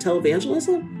dangerous than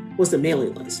televangelism was the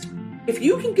mailing list. If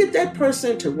you can get that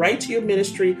person to write to your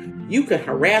ministry, you can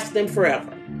harass them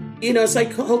forever. It's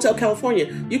like Hotel California.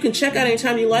 You can check out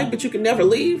anytime you like, but you can never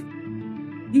leave.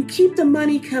 You keep the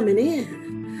money coming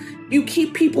in. You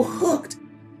keep people hooked.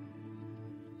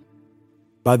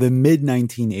 By the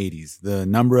mid-1980s, the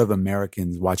number of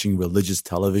Americans watching religious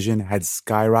television had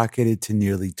skyrocketed to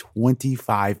nearly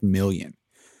 25 million.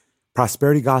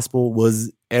 Prosperity gospel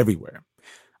was everywhere.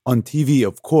 On TV,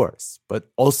 of course, but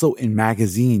also in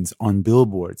magazines, on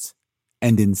billboards,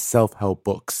 and in self-help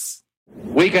books.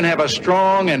 We can have a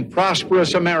strong and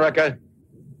prosperous America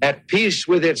at peace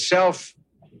with itself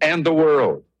and the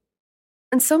world.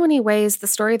 In so many ways, the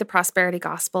story of the prosperity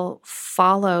gospel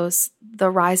follows the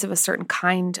rise of a certain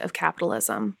kind of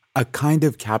capitalism. A kind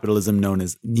of capitalism known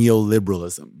as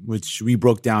neoliberalism, which we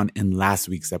broke down in last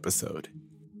week's episode.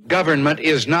 Government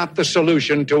is not the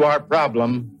solution to our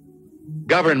problem.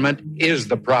 Government is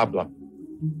the problem.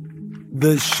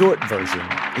 The short version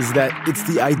is that it's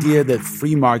the idea that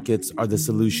free markets are the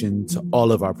solution to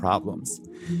all of our problems.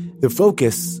 The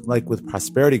focus, like with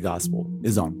prosperity gospel,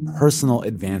 is on personal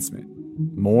advancement.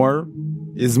 More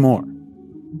is more.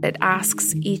 It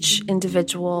asks each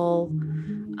individual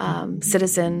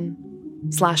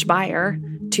citizen/buyer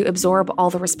to absorb all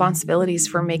the responsibilities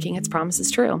for making its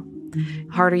promises true. The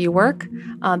harder you work,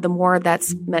 the more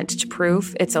that's meant to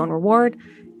prove its own reward.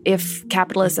 If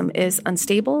capitalism is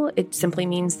unstable, it simply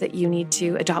means that you need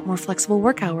to adopt more flexible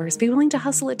work hours. Be willing to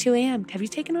hustle at 2 a.m. Have you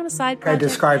taken on a side project? I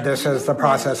describe this as the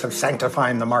process of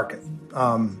sanctifying the market.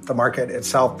 The market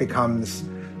itself becomes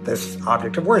this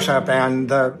object of worship and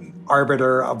the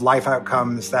arbiter of life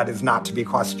outcomes that is not to be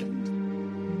questioned.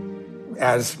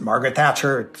 As Margaret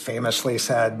Thatcher famously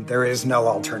said, there is no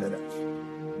alternative.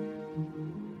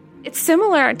 It's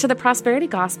similar to the prosperity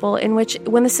gospel in which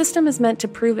when the system is meant to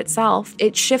prove itself,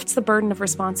 it shifts the burden of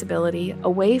responsibility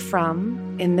away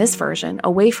from, in this version,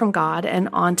 away from God and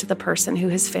onto the person who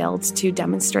has failed to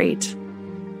demonstrate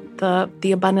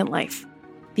the abundant life.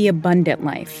 The abundant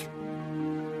life.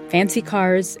 Fancy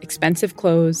cars, expensive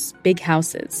clothes, big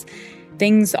houses.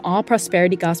 Things all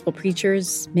prosperity gospel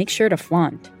preachers make sure to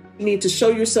flaunt. You need to show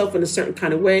yourself in a certain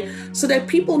kind of way so that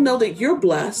people know that you're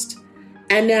blessed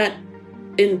and that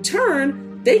in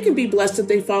turn, they can be blessed if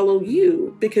they follow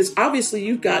you, because obviously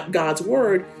you've got God's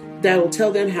word that will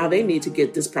tell them how they need to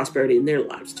get this prosperity in their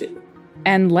lives too.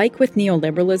 And like with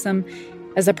neoliberalism,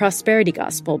 as the prosperity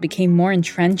gospel became more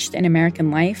entrenched in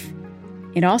American life,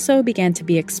 it also began to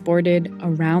be exported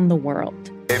around the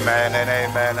world. Amen and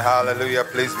amen. Hallelujah.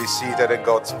 Please be seated in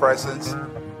God's presence.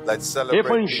 Let's celebrate.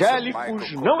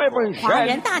 Evangélicos, não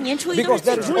evangélicos. Because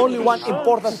there is only one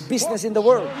important business in the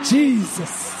world.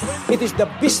 Jesus. It is the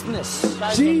business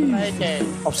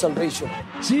of salvation.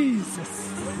 Jesus.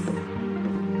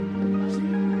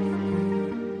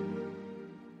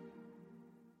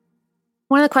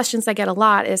 One of the questions I get a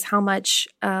lot is how much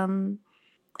were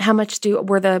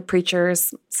the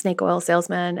preachers snake oil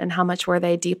salesmen, and how much were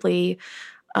they deeply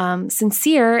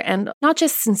sincere, and not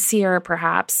just sincere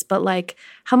perhaps, but like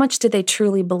how much did they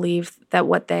truly believe that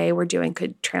what they were doing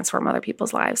could transform other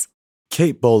people's lives?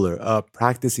 Kate Bowler, a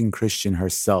practicing Christian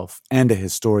herself and a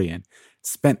historian,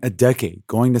 spent a decade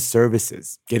going to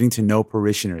services, getting to know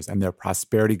parishioners and their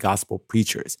prosperity gospel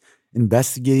preachers,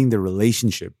 investigating the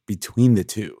relationship between the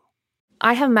two.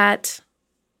 I have met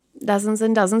dozens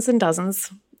and dozens and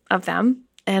dozens of them,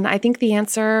 and I think the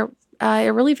answer,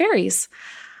 it really varies.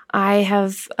 I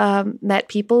have met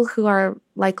people who are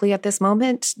likely at this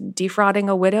moment defrauding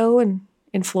a widow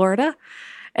in Florida.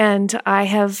 And I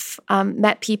have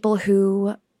met people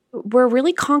who were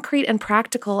really concrete and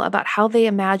practical about how they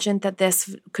imagined that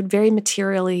this could very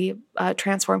materially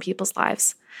transform people's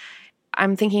lives.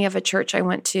 I'm thinking of a church I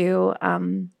went to,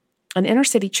 an inner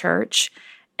city church,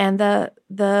 and the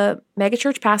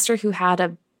megachurch pastor who had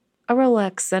a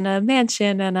Rolex and a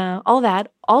mansion and all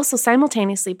that also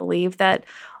simultaneously believed that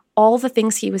all the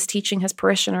things he was teaching his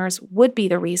parishioners would be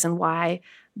the reason why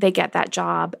they get that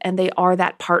job, and they are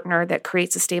that partner that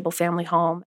creates a stable family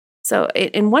home. So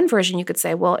in one version, you could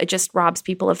say, well, it just robs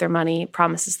people of their money,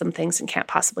 promises them things and can't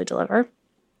possibly deliver.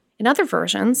 In other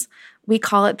versions, we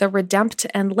call it the redempt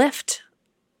and lift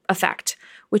effect,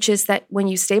 which is that when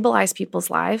you stabilize people's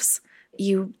lives,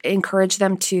 you encourage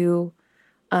them to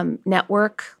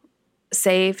network,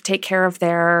 save, take care of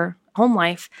their home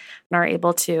life, and are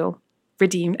able to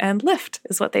redeem and lift,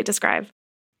 is what they describe.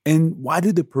 And why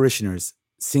do the parishioners,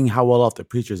 seeing how well off the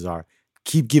preachers are,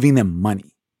 keep giving them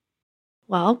money?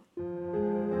 Well,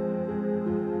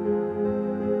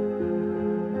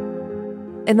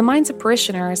 in the minds of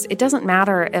parishioners, it doesn't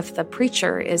matter if the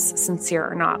preacher is sincere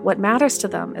or not. What matters to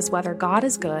them is whether God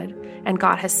is good and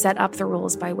God has set up the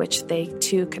rules by which they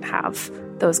too can have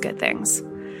those good things.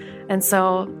 And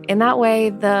so in that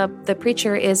way, the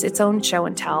preacher is its own show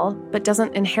and tell, but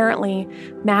doesn't inherently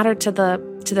matter to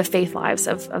the faith lives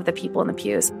of the people in the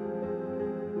pews.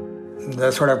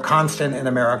 The sort of constant in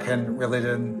American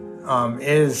religion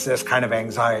is this kind of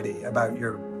anxiety about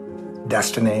your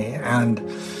destiny. And,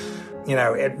 you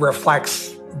know, it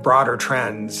reflects broader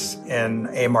trends in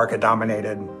a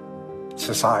market-dominated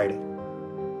society.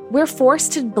 We're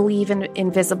forced to believe in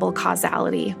invisible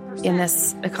causality in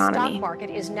this economy. The stock market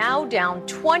is now down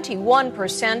 21%.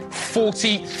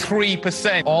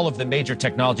 43%. All of the major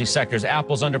technology sectors.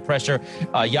 Apple's under pressure.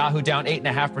 Yahoo down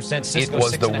 8.5%. Cisco, it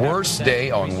was the worst day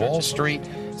on Wall Street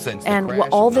since. And what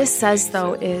all this says,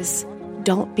 though, is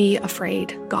don't be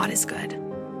afraid. God is good.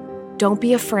 Don't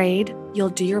be afraid. You'll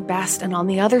do your best. And on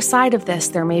the other side of this,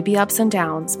 there may be ups and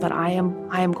downs, but I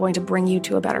am going to bring you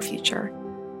to a better future.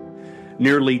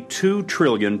 Nearly $2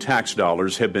 trillion tax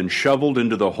dollars have been shoveled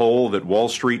into the hole that Wall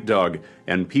Street dug,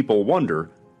 and people wonder,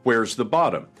 where's the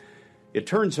bottom? It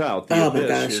turns out the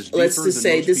abyss is deeper. Let's just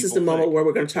say this is the moment where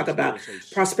we're going to talk about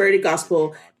prosperity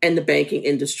gospel and the banking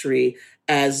industry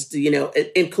as, you know,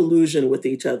 in collusion with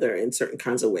each other in certain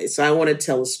kinds of ways. So I want to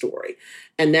tell a story.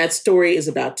 And that story is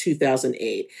about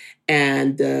 2008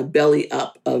 and the belly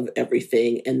up of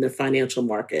everything in the financial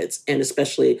markets, and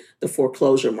especially the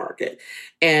foreclosure market.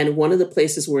 And one of the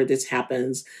places where this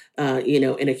happens,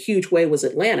 in a huge way was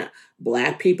Atlanta.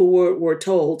 Black people were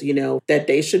told, that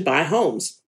they should buy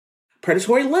homes.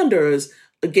 Predatory lenders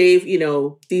gave,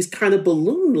 these kind of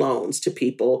balloon loans to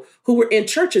people who were in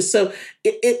churches. So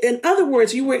in other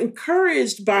words, you were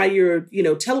encouraged by your,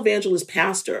 televangelist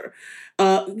pastor.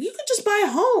 You could just buy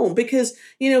a home because,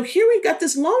 here we got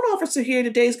this loan officer here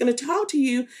today is going to talk to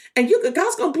you and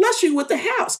God's going to bless you with the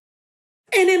house.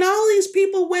 And then all these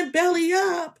people went belly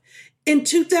up in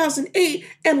 2008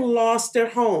 and lost their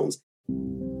homes.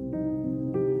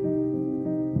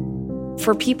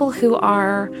 For people who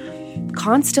are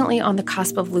constantly on the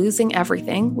cusp of losing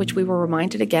everything, which we were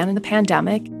reminded again in the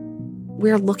pandemic,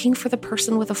 we're looking for the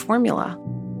person with a formula.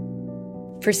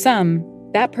 For some,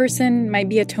 that person might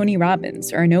be a Tony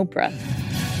Robbins or an Oprah.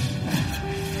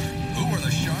 Who are the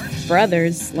sharks? For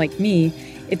others, like me,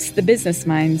 it's the business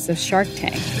minds of Shark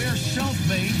Tank. They're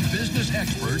self-made business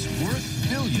experts worth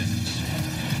billions.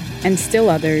 And still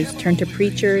others turn to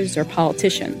preachers or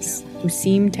politicians who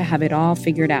seem to have it all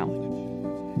figured out.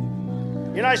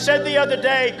 You know, I said the other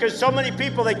day, because so many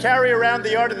people, they carry around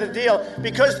the art of the deal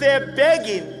because they're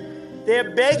begging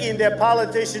their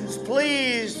politicians,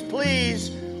 please, please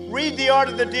read the art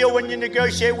of the deal when you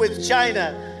negotiate with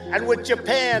China and with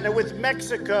Japan and with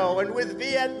Mexico and with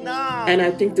Vietnam. And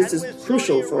I think this is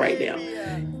crucial for right now.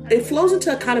 It flows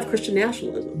into a kind of Christian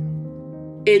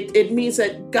nationalism. It means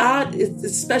that God is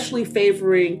especially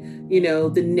favoring,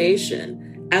 the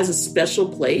nation as a special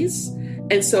place.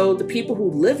 And so the people who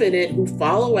live in it, who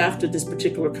follow after this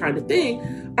particular kind of thing,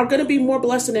 are going to be more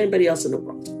blessed than anybody else in the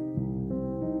world.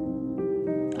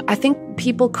 I think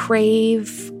people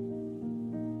crave,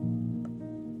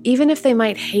 even if they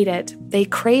might hate it, they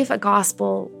crave a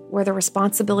gospel where the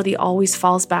responsibility always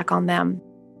falls back on them,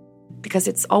 because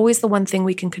it's always the one thing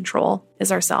we can control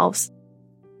is ourselves.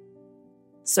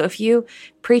 So if you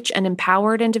preach an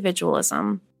empowered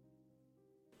individualism,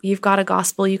 you've got a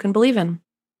gospel you can believe in,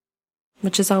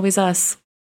 which is always us.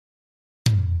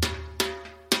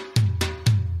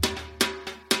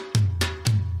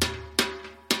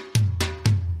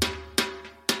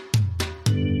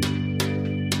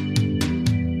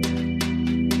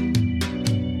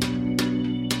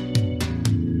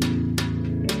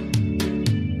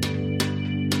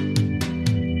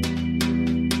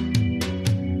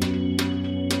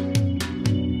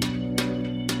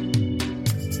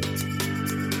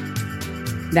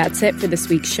 That's it for this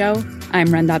week's show.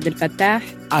 I'm Randa Abdel Fattah.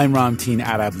 I'm Ramteen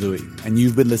Arablouei, and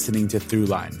you've been listening to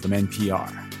Throughline from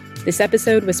NPR. This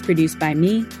episode was produced by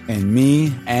me. And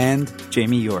me, and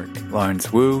Jamie York,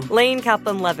 Lawrence Wu, Lane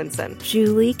Kaplan-Levinson,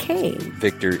 Julie Kane,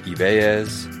 Victor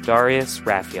Ibeez, Darius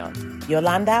Raffion,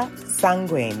 Yolanda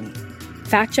Sangweni.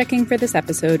 Fact-checking for this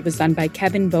episode was done by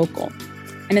Kevin Vogel.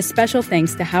 And a special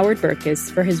thanks to Howard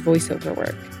Burkus for his voiceover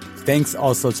work. Thanks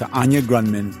also to Anya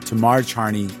Grunman, Tamar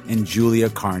Charney, and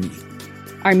Julia Carney.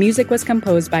 Our music was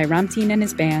composed by Ramteen and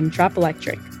his band Drop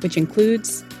Electric, which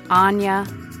includes Anya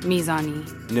Mizani,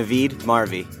 Naveed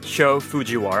Marvi, Sho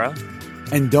Fujiwara.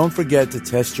 And don't forget to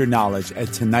test your knowledge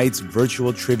at tonight's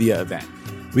virtual trivia event.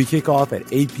 We kick off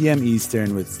at 8 p.m.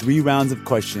 Eastern with 3 rounds of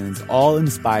questions, all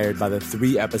inspired by the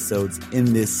 3 episodes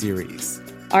in this series.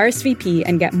 RSVP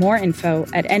and get more info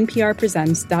at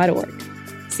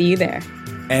nprpresents.org. See you there.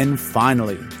 And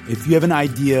finally, if you have an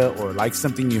idea or like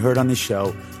something you heard on the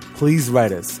show, please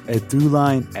write us at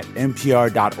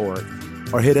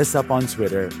throughline@npr.org or hit us up on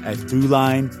Twitter at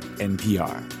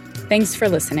throughlinenpr. Thanks for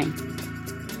listening.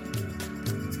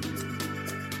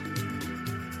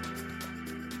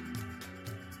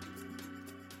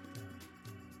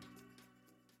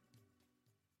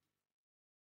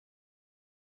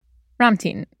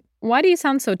 Ramteen, why do you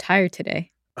sound so tired today?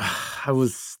 I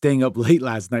was staying up late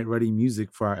last night writing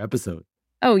music for our episode.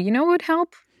 Oh, you know what would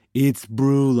help? It's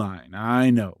Brewline.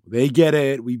 I know. They get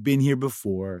it. We've been here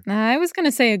before. I was going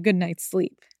to say a good night's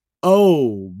sleep.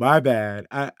 Oh, my bad.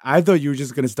 I thought you were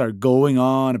just going to start going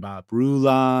on about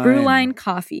Brewline. Brewline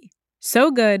coffee. So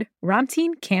good,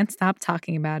 Ramteen can't stop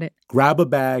talking about it. Grab a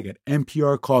bag at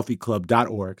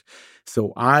nprcoffeeclub.org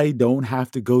so I don't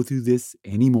have to go through this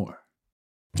anymore.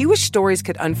 Do you wish stories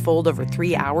could unfold over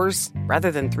 3 hours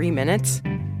rather than 3 minutes?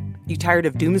 You tired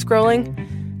of doom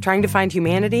scrolling? Trying to find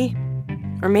humanity?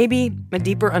 Or maybe a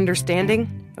deeper understanding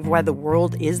of why the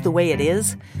world is the way it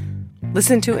is?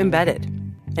 Listen to Embedded,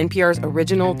 NPR's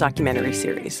original documentary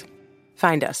series.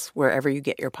 Find us wherever you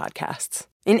get your podcasts.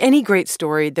 In any great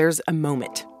story, there's a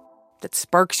moment that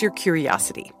sparks your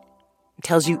curiosity. It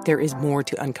tells you there is more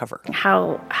to uncover.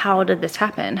 How did this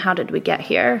happen? How did we get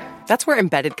here? That's where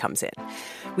Embedded comes in.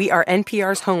 We are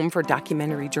NPR's home for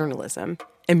documentary journalism,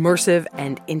 immersive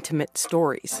and intimate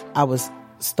stories. I was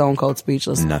stone cold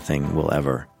speechless. Nothing will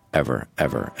ever, ever,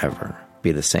 ever, ever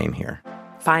be the same here.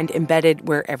 Find Embedded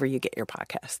wherever you get your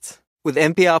podcasts. With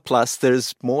NPR Plus,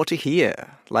 there's more to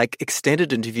hear, like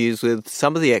extended interviews with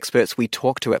some of the experts we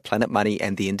talk to at Planet Money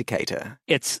and The Indicator.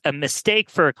 It's a mistake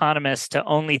for economists to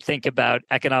only think about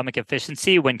economic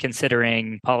efficiency when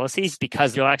considering policies,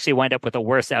 because you'll actually wind up with a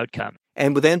worse outcome.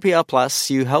 And with NPR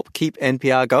Plus, you help keep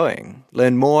NPR going.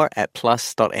 Learn more at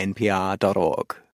plus.npr.org.